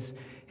bathes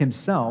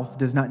himself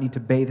does not need to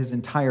bathe his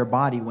entire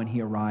body when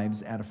he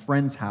arrives at a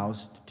friend's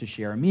house to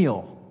share a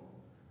meal.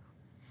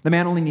 The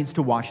man only needs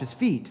to wash his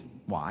feet.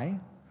 Why?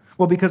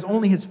 Well, because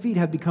only his feet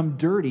have become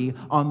dirty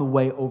on the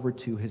way over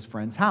to his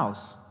friend's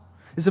house.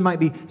 This might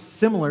be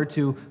similar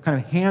to kind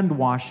of hand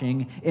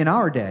washing in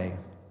our day.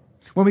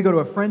 When we go to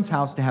a friend's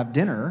house to have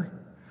dinner,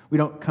 we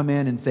don't come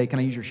in and say, "Can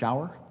I use your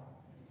shower?"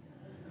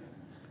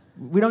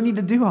 We don't need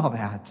to do all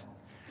that.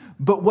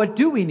 But what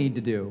do we need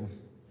to do?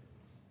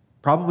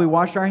 Probably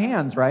wash our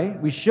hands,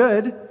 right? We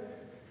should.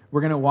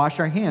 We're going to wash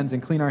our hands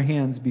and clean our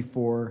hands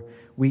before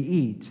we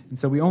eat. And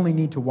so we only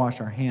need to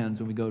wash our hands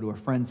when we go to a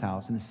friend's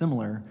house. And a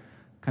similar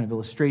kind of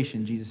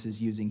illustration Jesus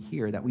is using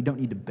here, that we don't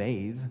need to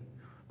bathe,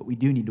 but we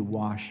do need to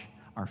wash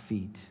our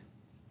feet.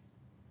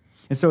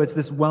 And so it's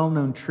this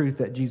well-known truth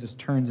that Jesus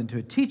turns into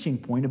a teaching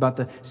point about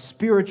the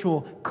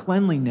spiritual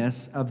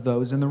cleanliness of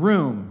those in the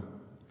room.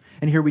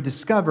 And here we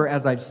discover,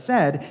 as I've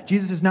said,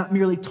 Jesus is not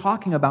merely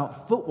talking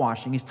about foot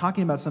washing. He's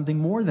talking about something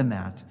more than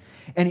that.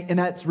 And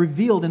that's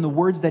revealed in the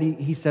words that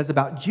he says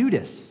about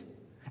Judas.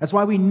 That's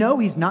why we know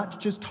he's not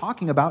just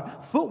talking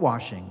about foot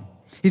washing.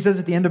 He says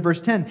at the end of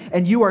verse 10,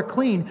 "And you are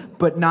clean,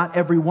 but not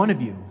every one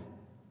of you."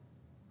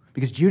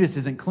 Because Judas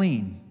isn't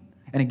clean.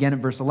 And again in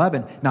verse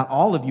 11, "Not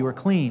all of you are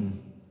clean."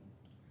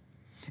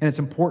 And it's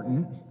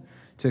important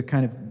to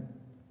kind of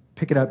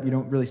pick it up, you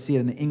don't really see it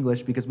in the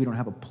English because we don't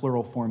have a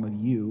plural form of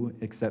you,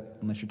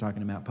 except unless you're talking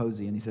to Matt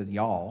Posey and he says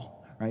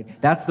y'all, right?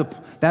 That's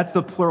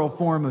the plural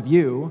form of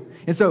you.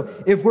 And so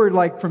if we're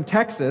like from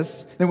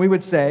Texas, then we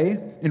would say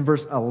in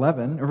verse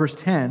 11 or verse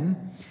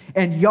 10,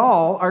 and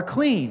y'all are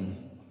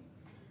clean,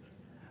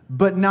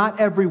 but not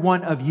every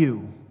one of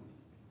you,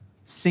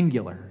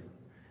 singular.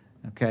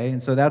 Okay,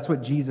 and so that's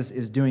what Jesus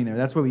is doing there.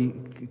 That's what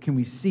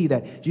we see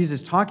that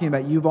Jesus is talking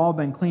about. You've all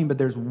been clean, but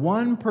there's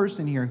one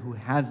person here who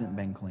hasn't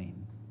been clean.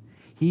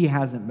 He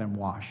hasn't been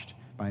washed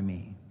by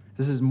me.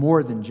 This is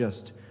more than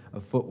just a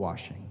foot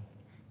washing.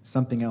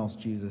 Something else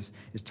Jesus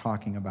is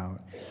talking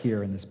about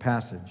here in this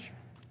passage.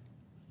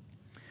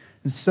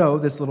 And so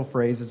this little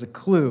phrase is a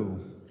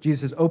clue.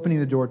 Jesus is opening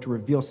the door to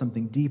reveal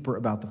something deeper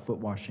about the foot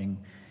washing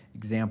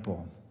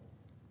example.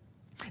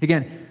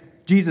 Again,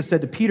 Jesus said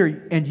to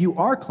Peter, and you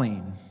are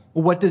clean.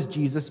 Well, what does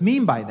Jesus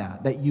mean by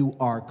that you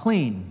are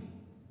clean?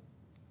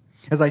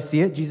 As I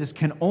see it, Jesus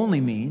can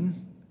only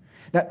mean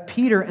that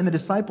Peter and the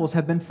disciples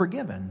have been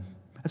forgiven.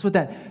 That's what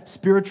that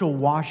spiritual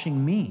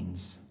washing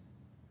means.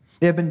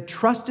 They have been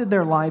trusted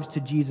their lives to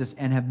Jesus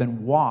and have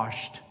been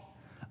washed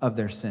of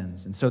their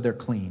sins, and so they're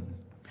clean.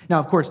 Now,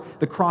 of course,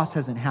 the cross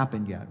hasn't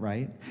happened yet,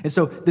 right? And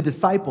so the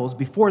disciples,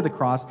 before the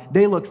cross,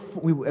 they looked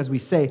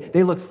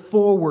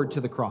forward to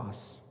the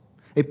cross.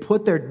 They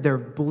put their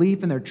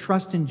belief and their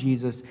trust in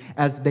Jesus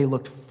as they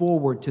looked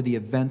forward to the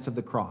events of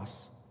the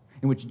cross,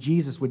 in which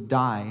Jesus would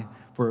die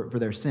for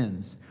their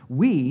sins.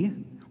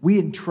 We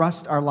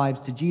entrust our lives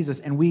to Jesus,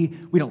 and we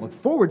don't look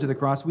forward to the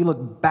cross, we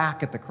look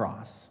back at the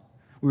cross.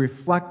 We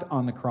reflect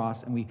on the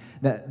cross, and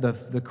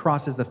the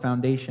cross is the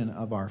foundation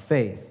of our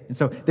faith. And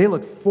so they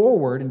look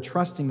forward and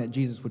trusting that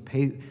Jesus would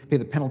pay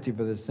the penalty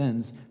for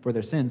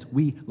their sins.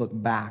 We look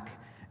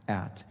back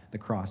at the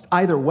cross.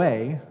 Either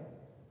way,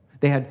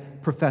 they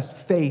had professed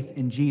faith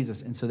in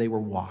Jesus, and so they were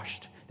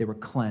washed. They were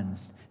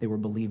cleansed. They were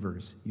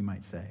believers, you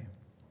might say.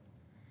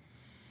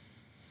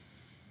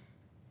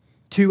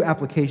 Two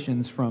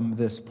applications from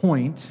this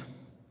point.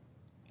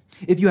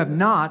 If you have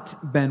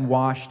not been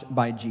washed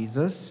by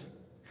Jesus,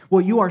 well,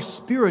 you are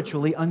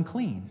spiritually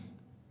unclean.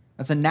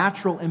 That's a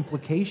natural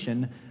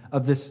implication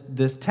of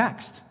this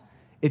text.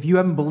 If you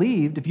haven't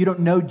believed, if you don't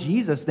know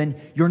Jesus, then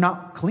you're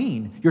not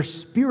clean. You're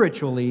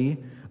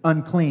spiritually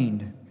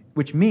unclean,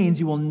 which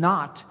means you will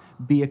not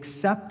be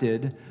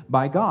accepted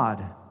by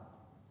God.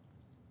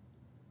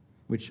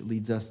 Which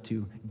leads us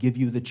to give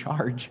you the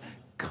charge,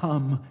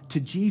 come to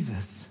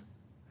Jesus.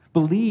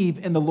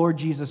 Believe in the Lord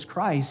Jesus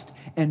Christ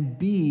and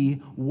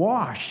be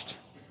washed.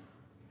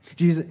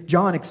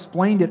 John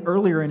explained it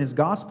earlier in his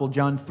gospel.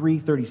 John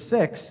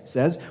 3:36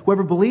 says,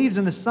 whoever believes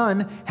in the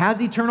Son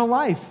has eternal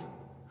life.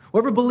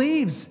 Whoever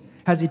believes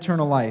has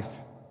eternal life.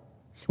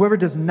 Whoever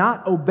does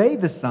not obey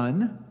the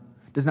Son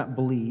does not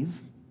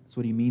believe. That's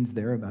what he means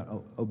there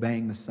about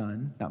obeying the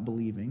Son, not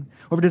believing.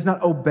 Whoever does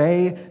not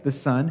obey the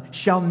Son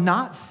shall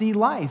not see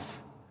life.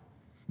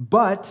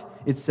 But,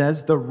 it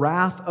says, the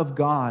wrath of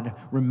God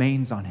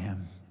remains on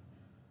him.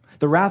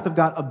 The wrath of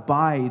God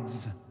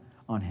abides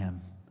on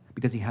him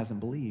because he hasn't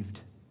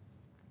believed.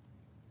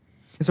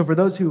 And so for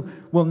those who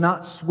will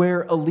not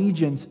swear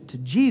allegiance to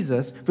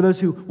Jesus, for those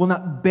who will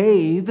not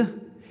bathe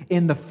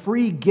in the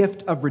free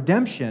gift of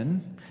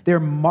redemption,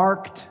 they're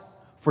marked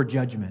for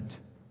judgment.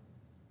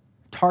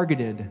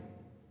 Targeted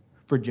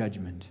for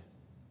judgment.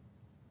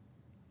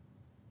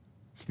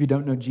 If you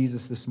don't know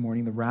Jesus this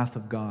morning, the wrath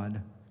of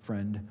God,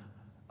 friend,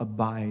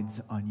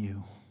 abides on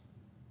you.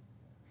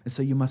 And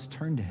so you must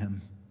turn to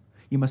him.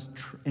 You must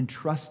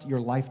entrust your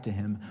life to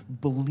him.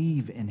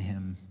 Believe in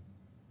him.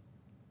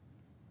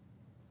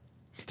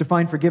 To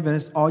find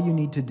forgiveness, all you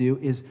need to do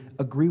is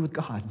agree with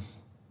God.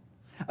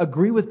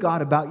 Agree with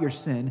God about your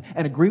sin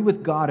and agree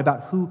with God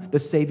about who the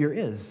Savior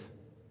is.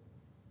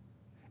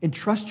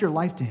 Entrust your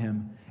life to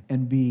him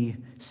and be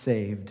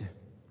saved.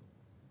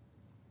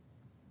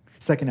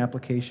 Second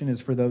application is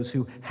for those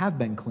who have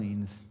been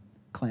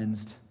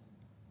cleansed.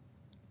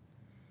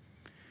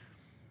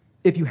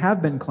 If you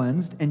have been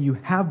cleansed and you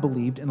have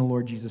believed in the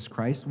Lord Jesus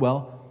Christ,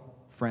 well,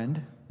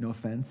 friend, no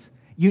offense,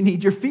 you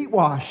need your feet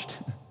washed.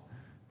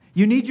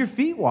 You need your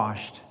feet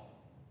washed.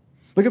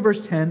 Look at verse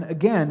 10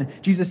 again.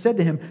 Jesus said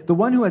to him, the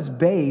one who has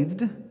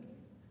bathed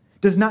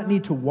does not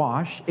need to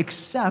wash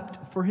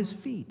except for his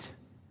feet.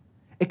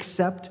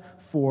 Except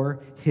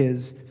for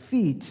his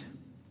feet.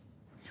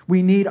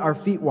 We need our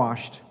feet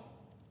washed.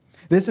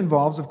 This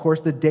involves, of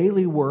course, the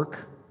daily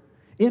work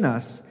in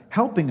us,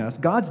 helping us,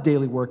 God's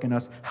daily work in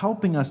us,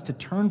 helping us to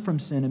turn from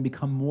sin and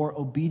become more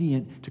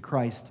obedient to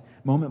Christ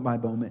moment by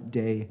moment,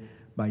 day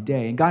by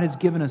day. And God has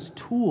given us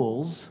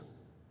tools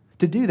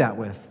to do that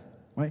with,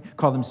 right?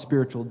 Call them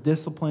spiritual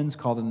disciplines,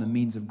 call them the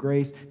means of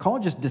grace, call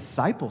it just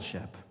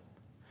discipleship.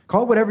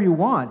 Call it whatever you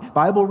want.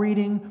 Bible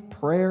reading,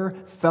 prayer,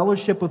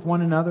 fellowship with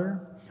one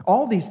another.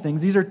 All these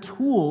things, these are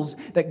tools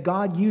that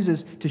God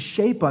uses to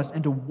shape us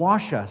and to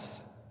wash us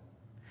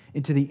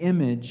into the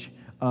image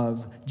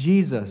of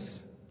Jesus.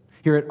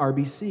 Here at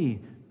RBC,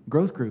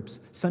 growth groups,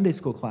 Sunday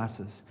school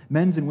classes,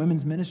 men's and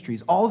women's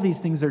ministries. All of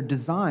these things are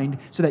designed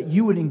so that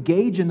you would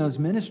engage in those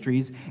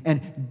ministries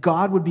and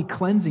God would be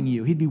cleansing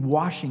you. He'd be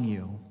washing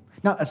you.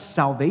 Not a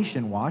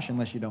salvation wash,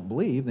 unless you don't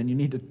believe. Then you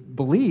need to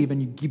believe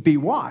and you be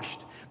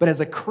washed. But as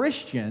a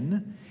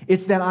Christian,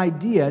 it's that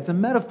idea, it's a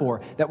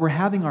metaphor, that we're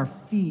having our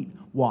feet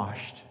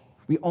washed.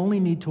 We only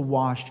need to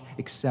wash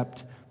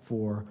except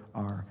for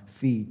our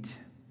feet.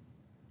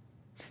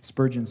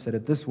 Spurgeon said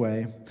it this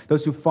way: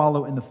 those who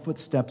follow in the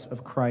footsteps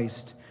of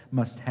Christ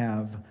must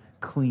have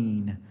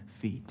clean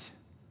feet.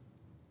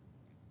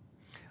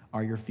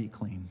 Are your feet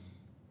clean?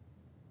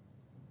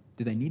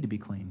 Do they need to be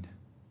cleaned?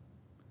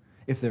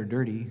 If they're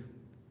dirty,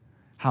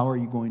 how are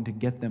you going to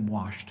get them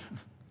washed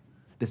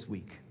this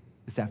week,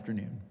 this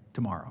afternoon,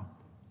 tomorrow,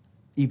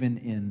 even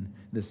in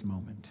this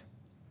moment?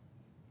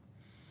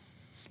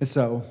 And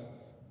so,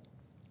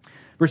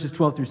 verses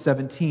 12 through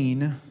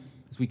 17,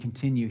 as we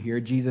continue here,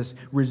 Jesus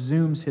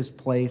resumes his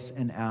place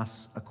and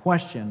asks a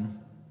question.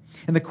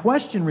 And the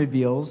question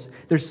reveals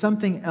there's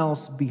something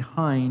else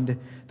behind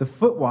the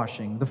foot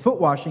washing. The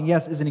foot washing,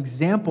 yes, is an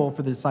example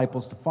for the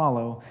disciples to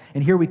follow.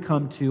 And here we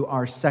come to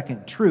our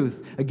second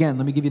truth. Again,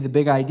 let me give you the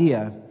big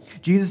idea.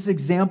 Jesus'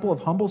 example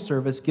of humble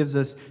service gives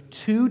us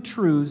two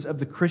truths of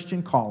the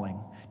Christian calling.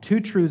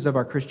 Two truths of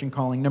our Christian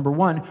calling. Number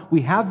one,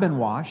 we have been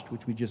washed,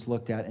 which we just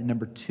looked at. And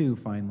number two,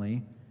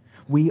 finally,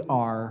 we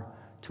are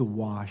to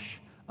wash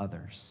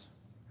others.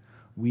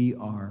 We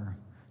are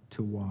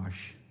to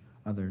wash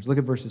others. Look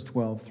at verses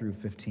 12 through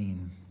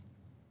 15.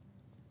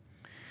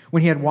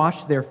 When he had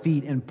washed their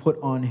feet and put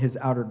on his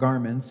outer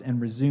garments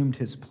and resumed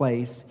his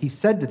place, he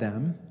said to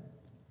them,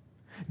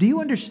 "Do you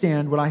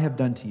understand what I have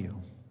done to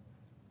you?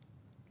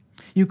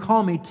 You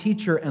call me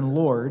teacher and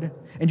Lord,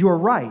 and you are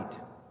right,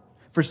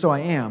 for so I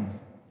am.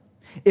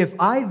 If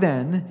I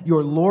then,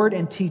 your Lord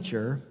and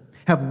teacher,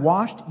 have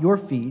washed your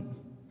feet,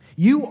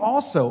 you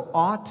also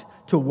ought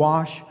to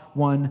wash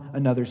one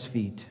another's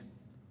feet.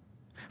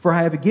 For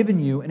I have given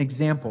you an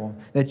example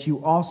that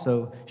you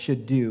also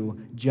should do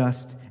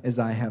just as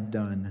I have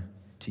done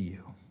to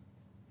you."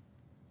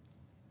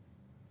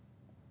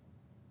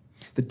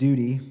 The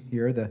duty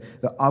here,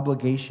 the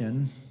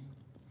obligation,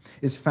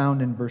 is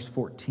found in verse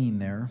 14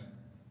 there.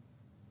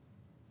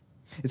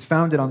 It's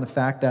founded on the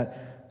fact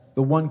that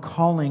the one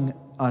calling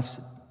us,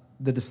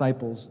 the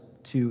disciples,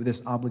 to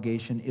this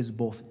obligation is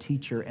both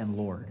teacher and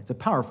Lord. It's a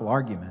powerful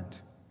argument.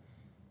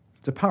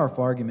 It's a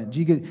powerful argument.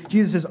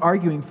 Jesus is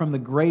arguing from the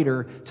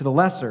greater to the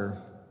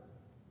lesser.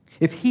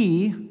 If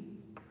he,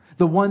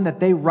 the one that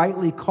they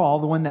rightly call,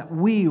 the one that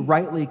we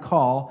rightly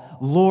call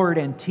Lord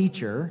and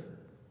teacher,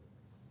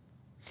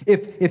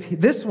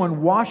 if this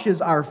one washes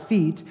our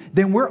feet,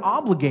 then we're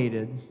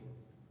obligated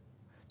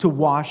to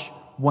wash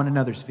one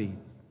another's feet.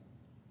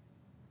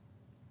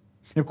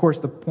 And of course,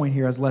 the point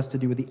here has less to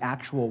do with the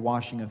actual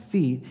washing of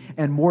feet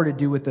and more to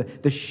do with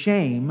the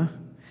shame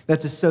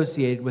that's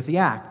associated with the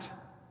act.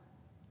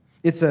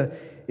 It's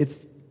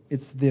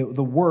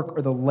the work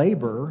or the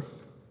labor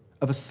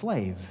of a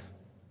slave.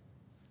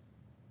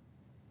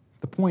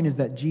 The point is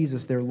that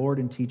Jesus, their Lord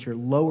and teacher,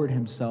 lowered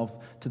himself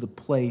to the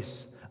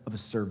place of a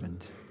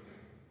servant.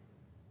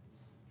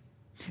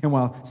 And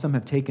while some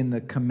have taken the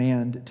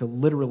command to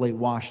literally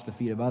wash the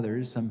feet of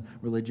others, some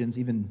religions,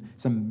 even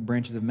some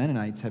branches of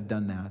Mennonites, have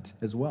done that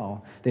as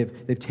well.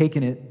 They've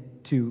taken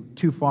it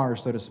too far,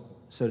 so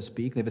to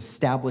speak. They've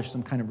established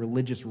some kind of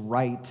religious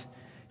rite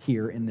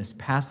here in this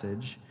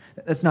passage.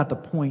 That's not the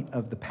point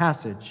of the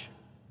passage.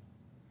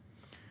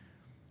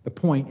 The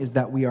point is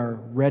that we are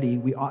ready,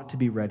 we ought to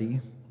be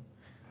ready,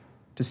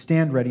 to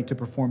stand ready to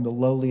perform the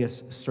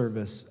lowliest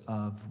service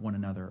of one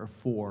another or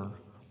for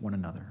one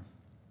another.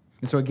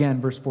 And so again,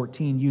 verse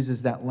 14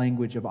 uses that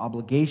language of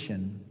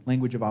obligation.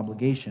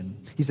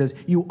 He says,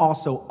 you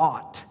also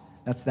ought.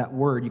 That's that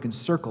word. You can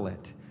circle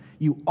it.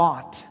 You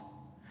ought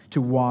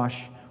to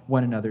wash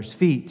one another's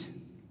feet.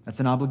 That's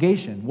an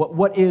obligation.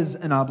 What is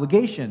an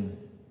obligation?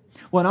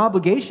 Well, an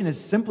obligation is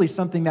simply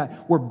something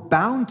that we're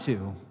bound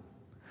to.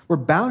 We're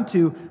bound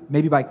to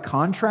maybe by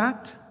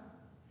contract.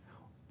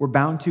 We're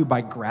bound to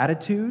by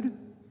gratitude,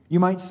 you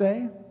might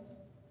say.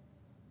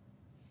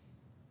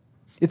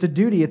 It's a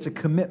duty, it's a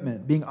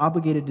commitment. Being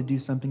obligated to do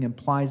something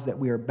implies that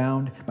we are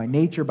bound by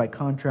nature, by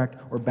contract,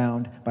 or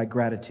bound by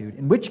gratitude.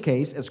 In which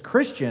case, as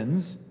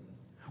Christians,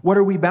 what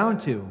are we bound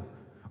to?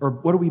 Or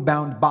what are we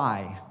bound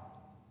by?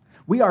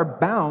 We are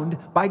bound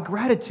by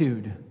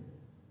gratitude.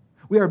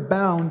 We are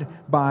bound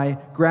by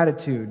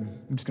gratitude.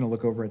 I'm just going to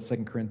look over at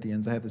 2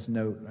 Corinthians. I have this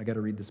note. I got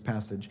to read this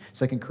passage.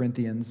 2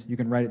 Corinthians, you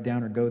can write it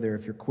down or go there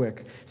if you're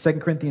quick. 2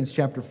 Corinthians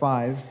chapter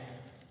 5,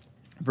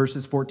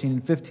 verses 14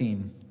 and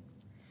 15.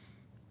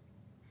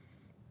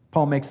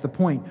 Paul makes the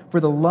point,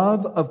 for the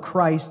love of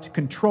Christ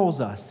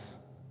controls us,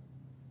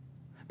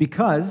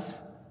 because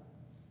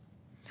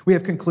we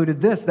have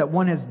concluded this, that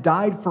one has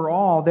died for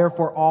all,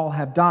 therefore all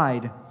have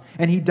died.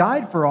 And he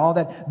died for all,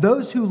 that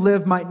those who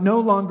live might no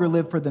longer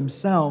live for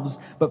themselves,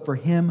 but for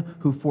him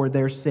who for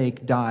their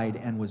sake died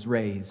and was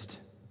raised.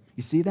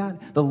 You see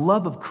that? The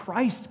love of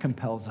Christ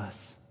compels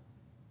us.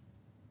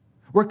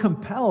 We're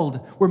compelled,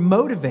 we're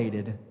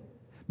motivated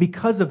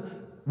because of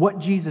what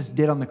Jesus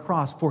did on the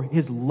cross, for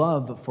his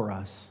love for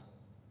us.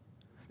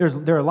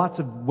 There are lots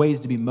of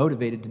ways to be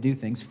motivated to do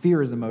things.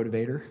 Fear is a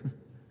motivator.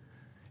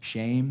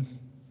 Shame.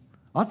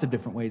 Lots of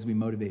different ways we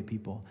motivate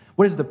people.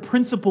 What is the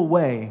principal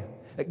way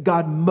that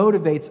God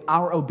motivates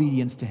our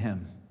obedience to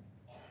him?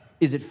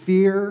 Is it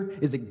fear?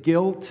 Is it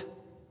guilt?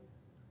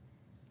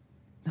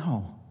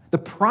 No. The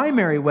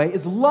primary way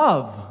is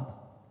love.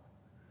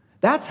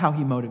 That's how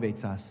he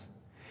motivates us.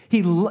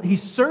 He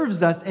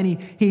serves us, and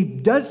he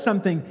does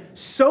something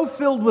so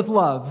filled with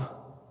love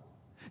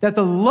that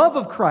the love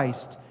of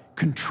Christ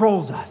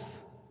controls us.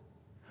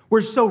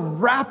 We're so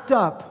wrapped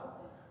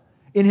up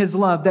in his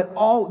love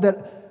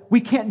that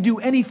we can't do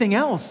anything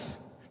else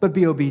but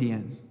be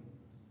obedient.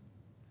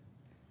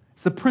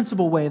 It's the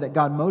principal way that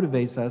God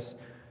motivates us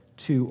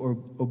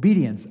to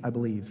obedience, I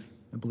believe.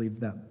 I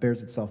believe that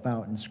bears itself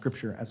out in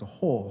Scripture as a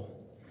whole.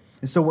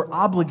 And so we're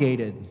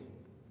obligated,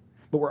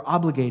 but we're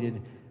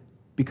obligated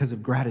because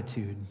of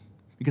gratitude,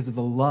 because of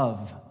the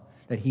love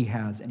that he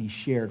has and he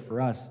shared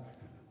for us.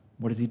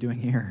 What is he doing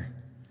here?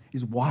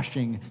 He's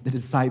washing the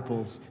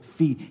disciples'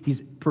 feet.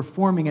 He's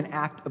performing an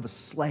act of a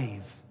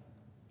slave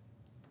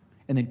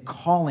and then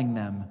calling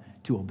them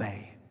to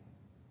obey.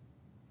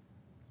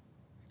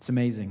 It's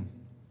amazing.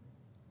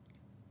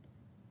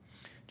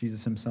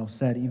 Jesus himself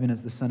said, even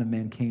as the Son of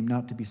Man came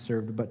not to be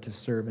served, but to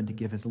serve and to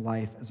give his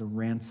life as a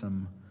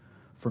ransom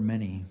for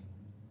many.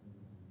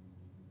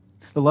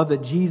 The love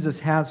that Jesus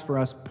has for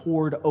us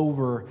poured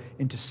over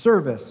into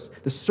service,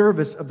 the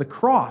service of the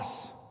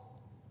cross,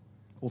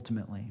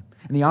 ultimately.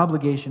 And the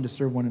obligation to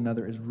serve one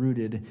another is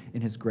rooted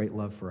in his great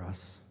love for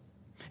us.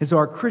 And so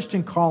our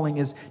Christian calling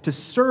is to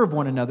serve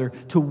one another,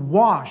 to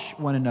wash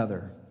one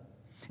another.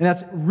 And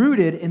that's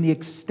rooted in the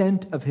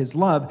extent of his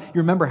love.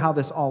 You remember how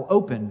this all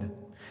opened.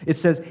 It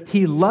says,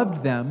 he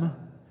loved them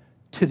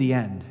to the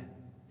end.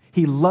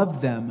 He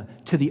loved them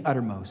to the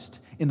uttermost,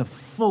 in the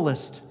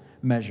fullest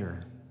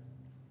measure.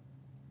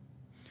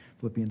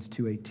 Philippians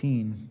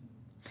 2:18,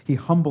 he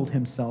humbled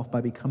himself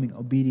by becoming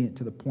obedient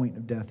to the point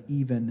of death,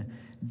 even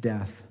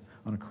death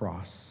on a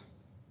cross.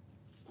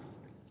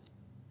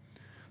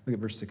 Look at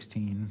verse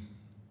 16.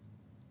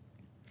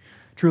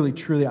 Truly,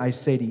 truly, I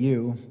say to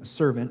you, a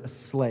servant, a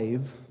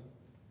slave,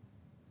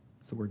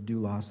 that's the word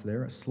doulos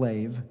there, a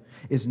slave,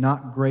 is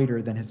not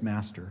greater than his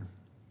master,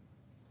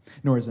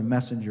 nor is a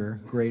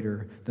messenger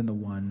greater than the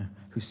one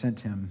who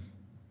sent him.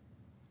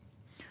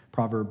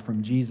 Proverb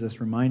from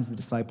Jesus reminds the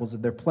disciples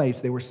of their place.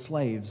 They were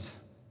slaves.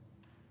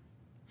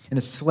 And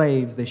as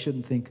slaves, they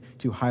shouldn't think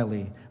too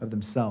highly of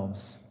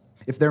themselves.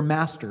 If their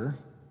master,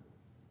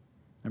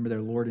 remember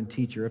their Lord and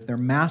teacher, if their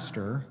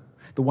master,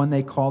 the one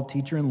they called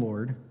teacher and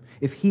Lord,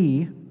 if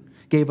he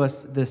gave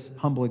us this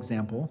humble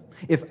example,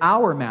 if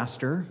our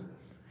master,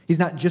 he's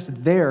not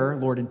just their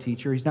Lord and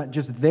teacher, he's not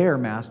just their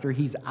master,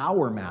 he's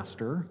our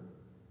master.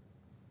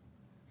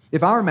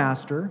 If our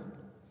master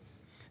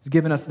has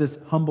given us this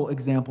humble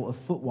example of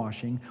foot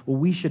washing, well,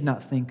 we should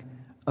not think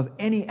of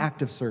any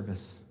act of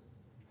service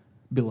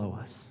below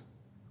us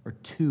or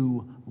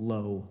too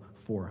low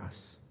for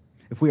us.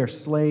 If we are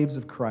slaves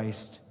of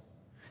Christ,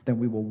 then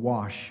we will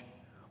wash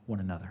one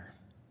another.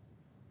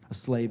 A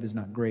slave is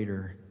not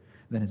greater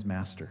than his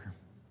master.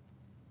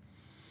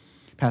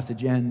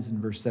 Passage ends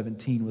in verse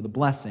 17 with a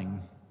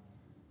blessing,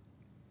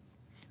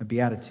 a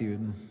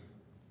beatitude.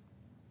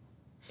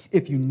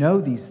 If you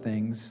know these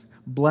things,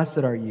 blessed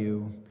are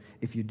you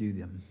if you do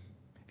them.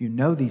 If you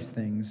know these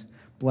things,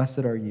 blessed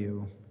are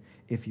you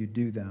if you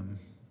do them.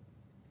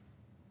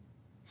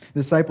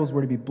 The disciples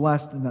were to be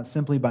blessed not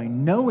simply by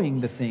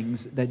knowing the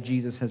things that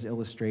Jesus has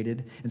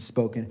illustrated and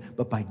spoken,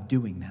 but by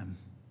doing them,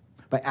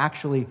 by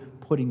actually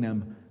putting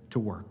them to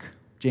work.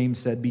 James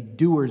said, be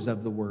doers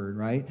of the word,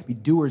 right? Be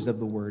doers of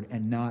the word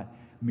and not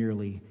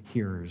merely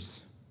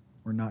hearers,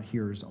 or not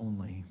hearers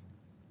only.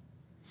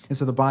 And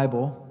so the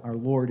Bible, our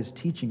Lord, is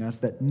teaching us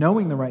that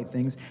knowing the right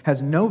things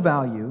has no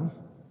value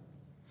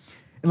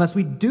unless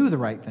we do the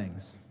right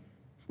things.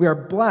 We are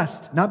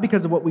blessed not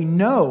because of what we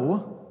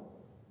know,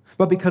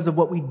 but because of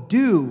what we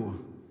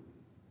do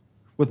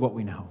with what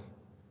we know.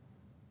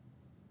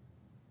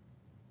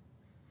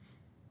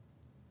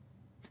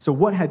 So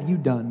what have you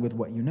done with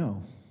what you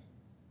know?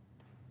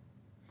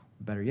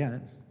 Better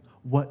yet,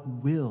 what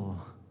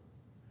will?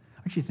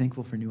 Aren't you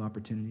thankful for new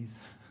opportunities?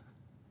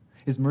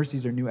 His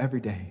mercies are new every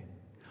day.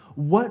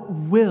 What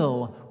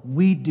will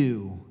we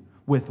do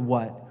with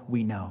what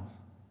we know?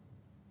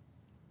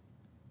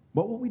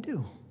 What will we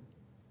do?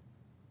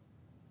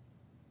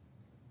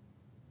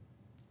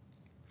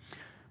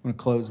 I'm going to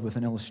close with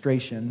an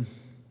illustration.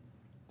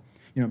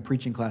 You know, in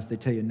preaching class, they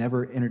tell you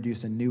never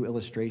introduce a new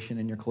illustration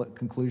in your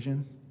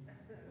conclusion.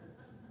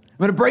 I'm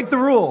going to break the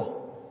rule.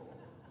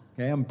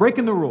 Okay, I'm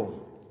breaking the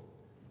rule.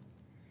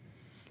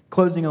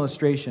 Closing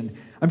illustration.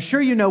 I'm sure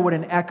you know what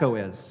an echo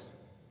is,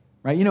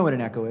 right? You know what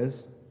an echo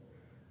is.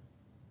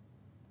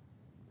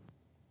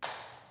 The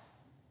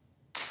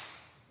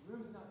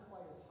room's not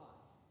quite as hot.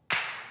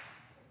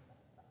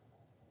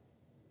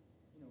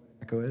 You know what an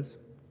echo is?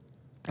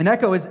 An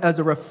echo is as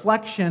a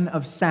reflection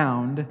of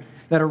sound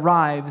that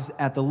arrives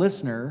at the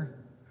listener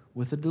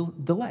with a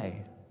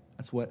delay.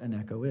 That's what an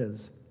echo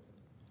is.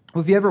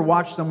 Well, if you ever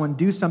watch someone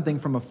do something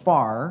from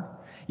afar,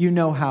 you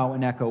know how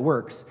an echo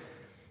works.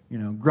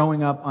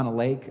 Growing up on a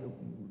lake,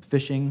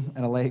 fishing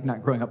at a lake,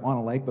 not growing up on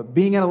a lake, but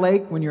being at a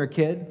lake when you're a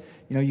kid,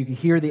 you can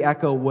hear the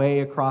echo way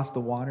across the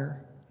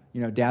water.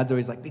 Dad's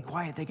always like, be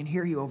quiet, they can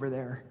hear you over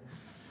there.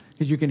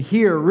 Because you can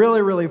hear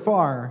really, really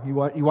far. You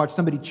watch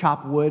somebody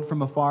chop wood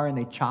from afar, and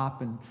they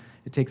chop, and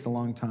it takes a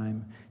long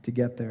time to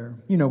get there.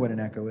 You know what an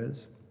echo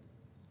is.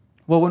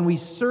 Well, when we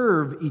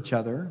serve each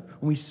other,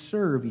 we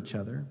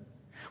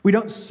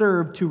don't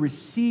serve to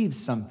receive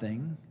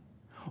something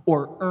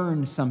or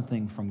earn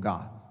something from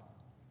God.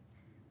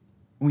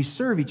 When we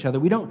serve each other,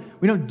 we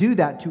don't do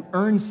that to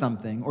earn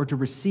something or to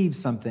receive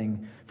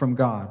something from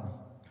God.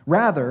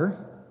 Rather,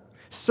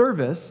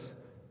 service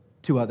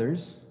to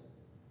others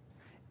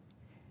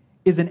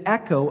is an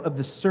echo of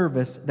the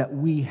service that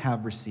we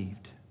have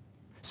received.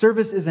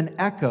 Service is an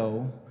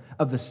echo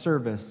of the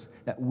service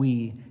that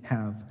we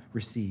have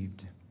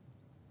received.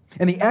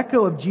 And the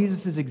echo of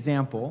Jesus'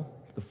 example,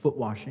 the foot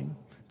washing,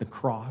 the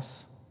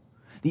cross,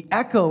 the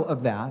echo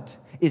of that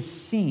is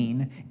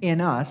seen in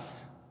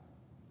us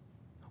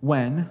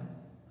when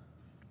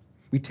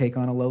we take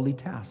on a lowly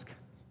task.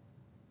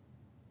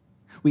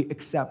 We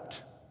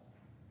accept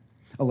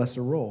a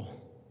lesser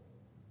role.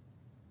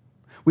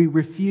 We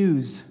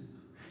refuse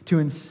to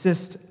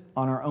insist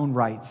on our own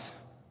rights,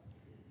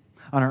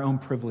 on our own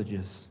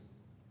privileges.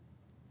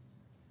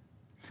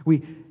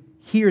 We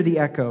hear the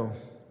echo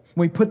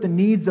when we put the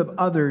needs of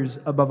others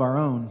above our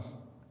own.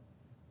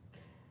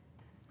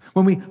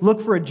 When we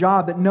look for a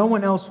job that no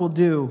one else will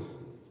do,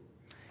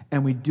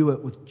 and we do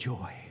it with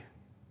joy.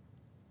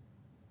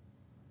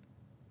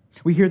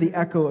 We hear the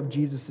echo of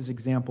Jesus'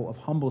 example of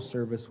humble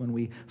service when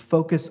we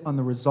focus on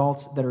the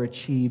results that are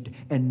achieved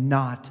and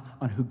not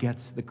on who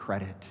gets the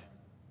credit.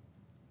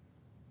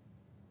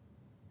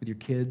 With your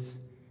kids,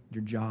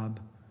 your job,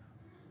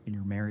 in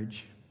your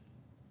marriage.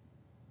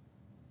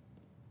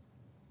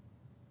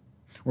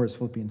 Or as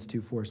Philippians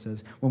 2:4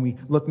 says, when we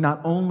look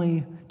not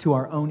only to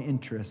our own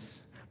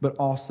interests, but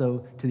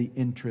also to the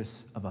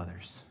interests of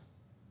others.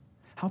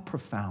 How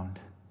profound.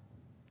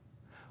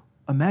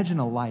 Imagine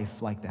a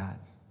life like that.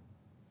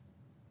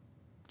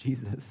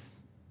 Jesus.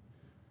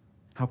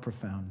 How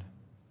profound.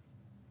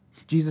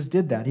 Jesus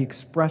did that. He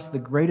expressed the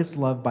greatest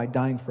love by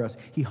dying for us.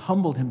 He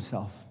humbled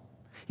himself.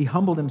 He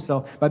humbled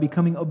himself by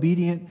becoming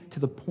obedient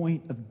to the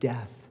point of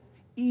death,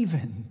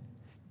 even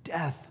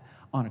death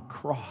on a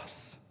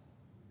cross.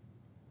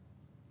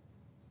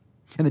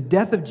 And the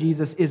death of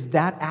Jesus is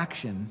that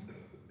action.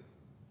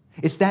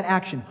 It's that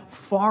action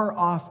far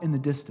off in the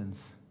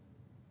distance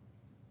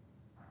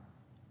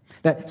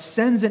that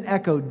sends an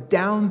echo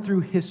down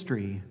through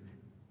history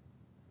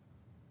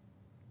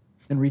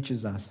and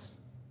reaches us.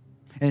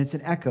 And it's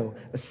an echo,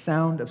 a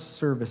sound of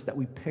service that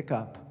we pick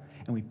up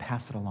and we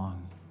pass it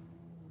along.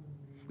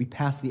 We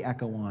pass the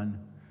echo on,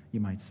 you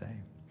might say.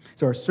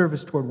 So our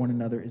service toward one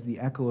another is the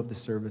echo of the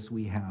service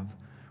we have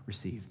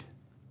received.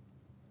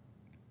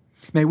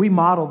 May we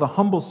model the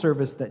humble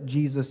service that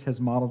Jesus has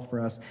modeled for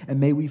us, and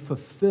may we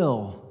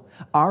fulfill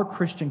our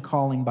Christian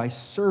calling by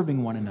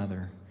serving one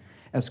another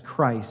as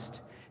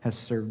Christ has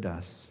served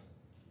us.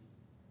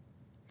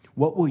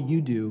 What will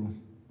you do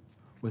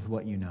with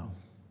what you know?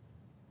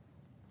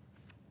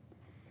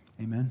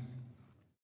 Amen.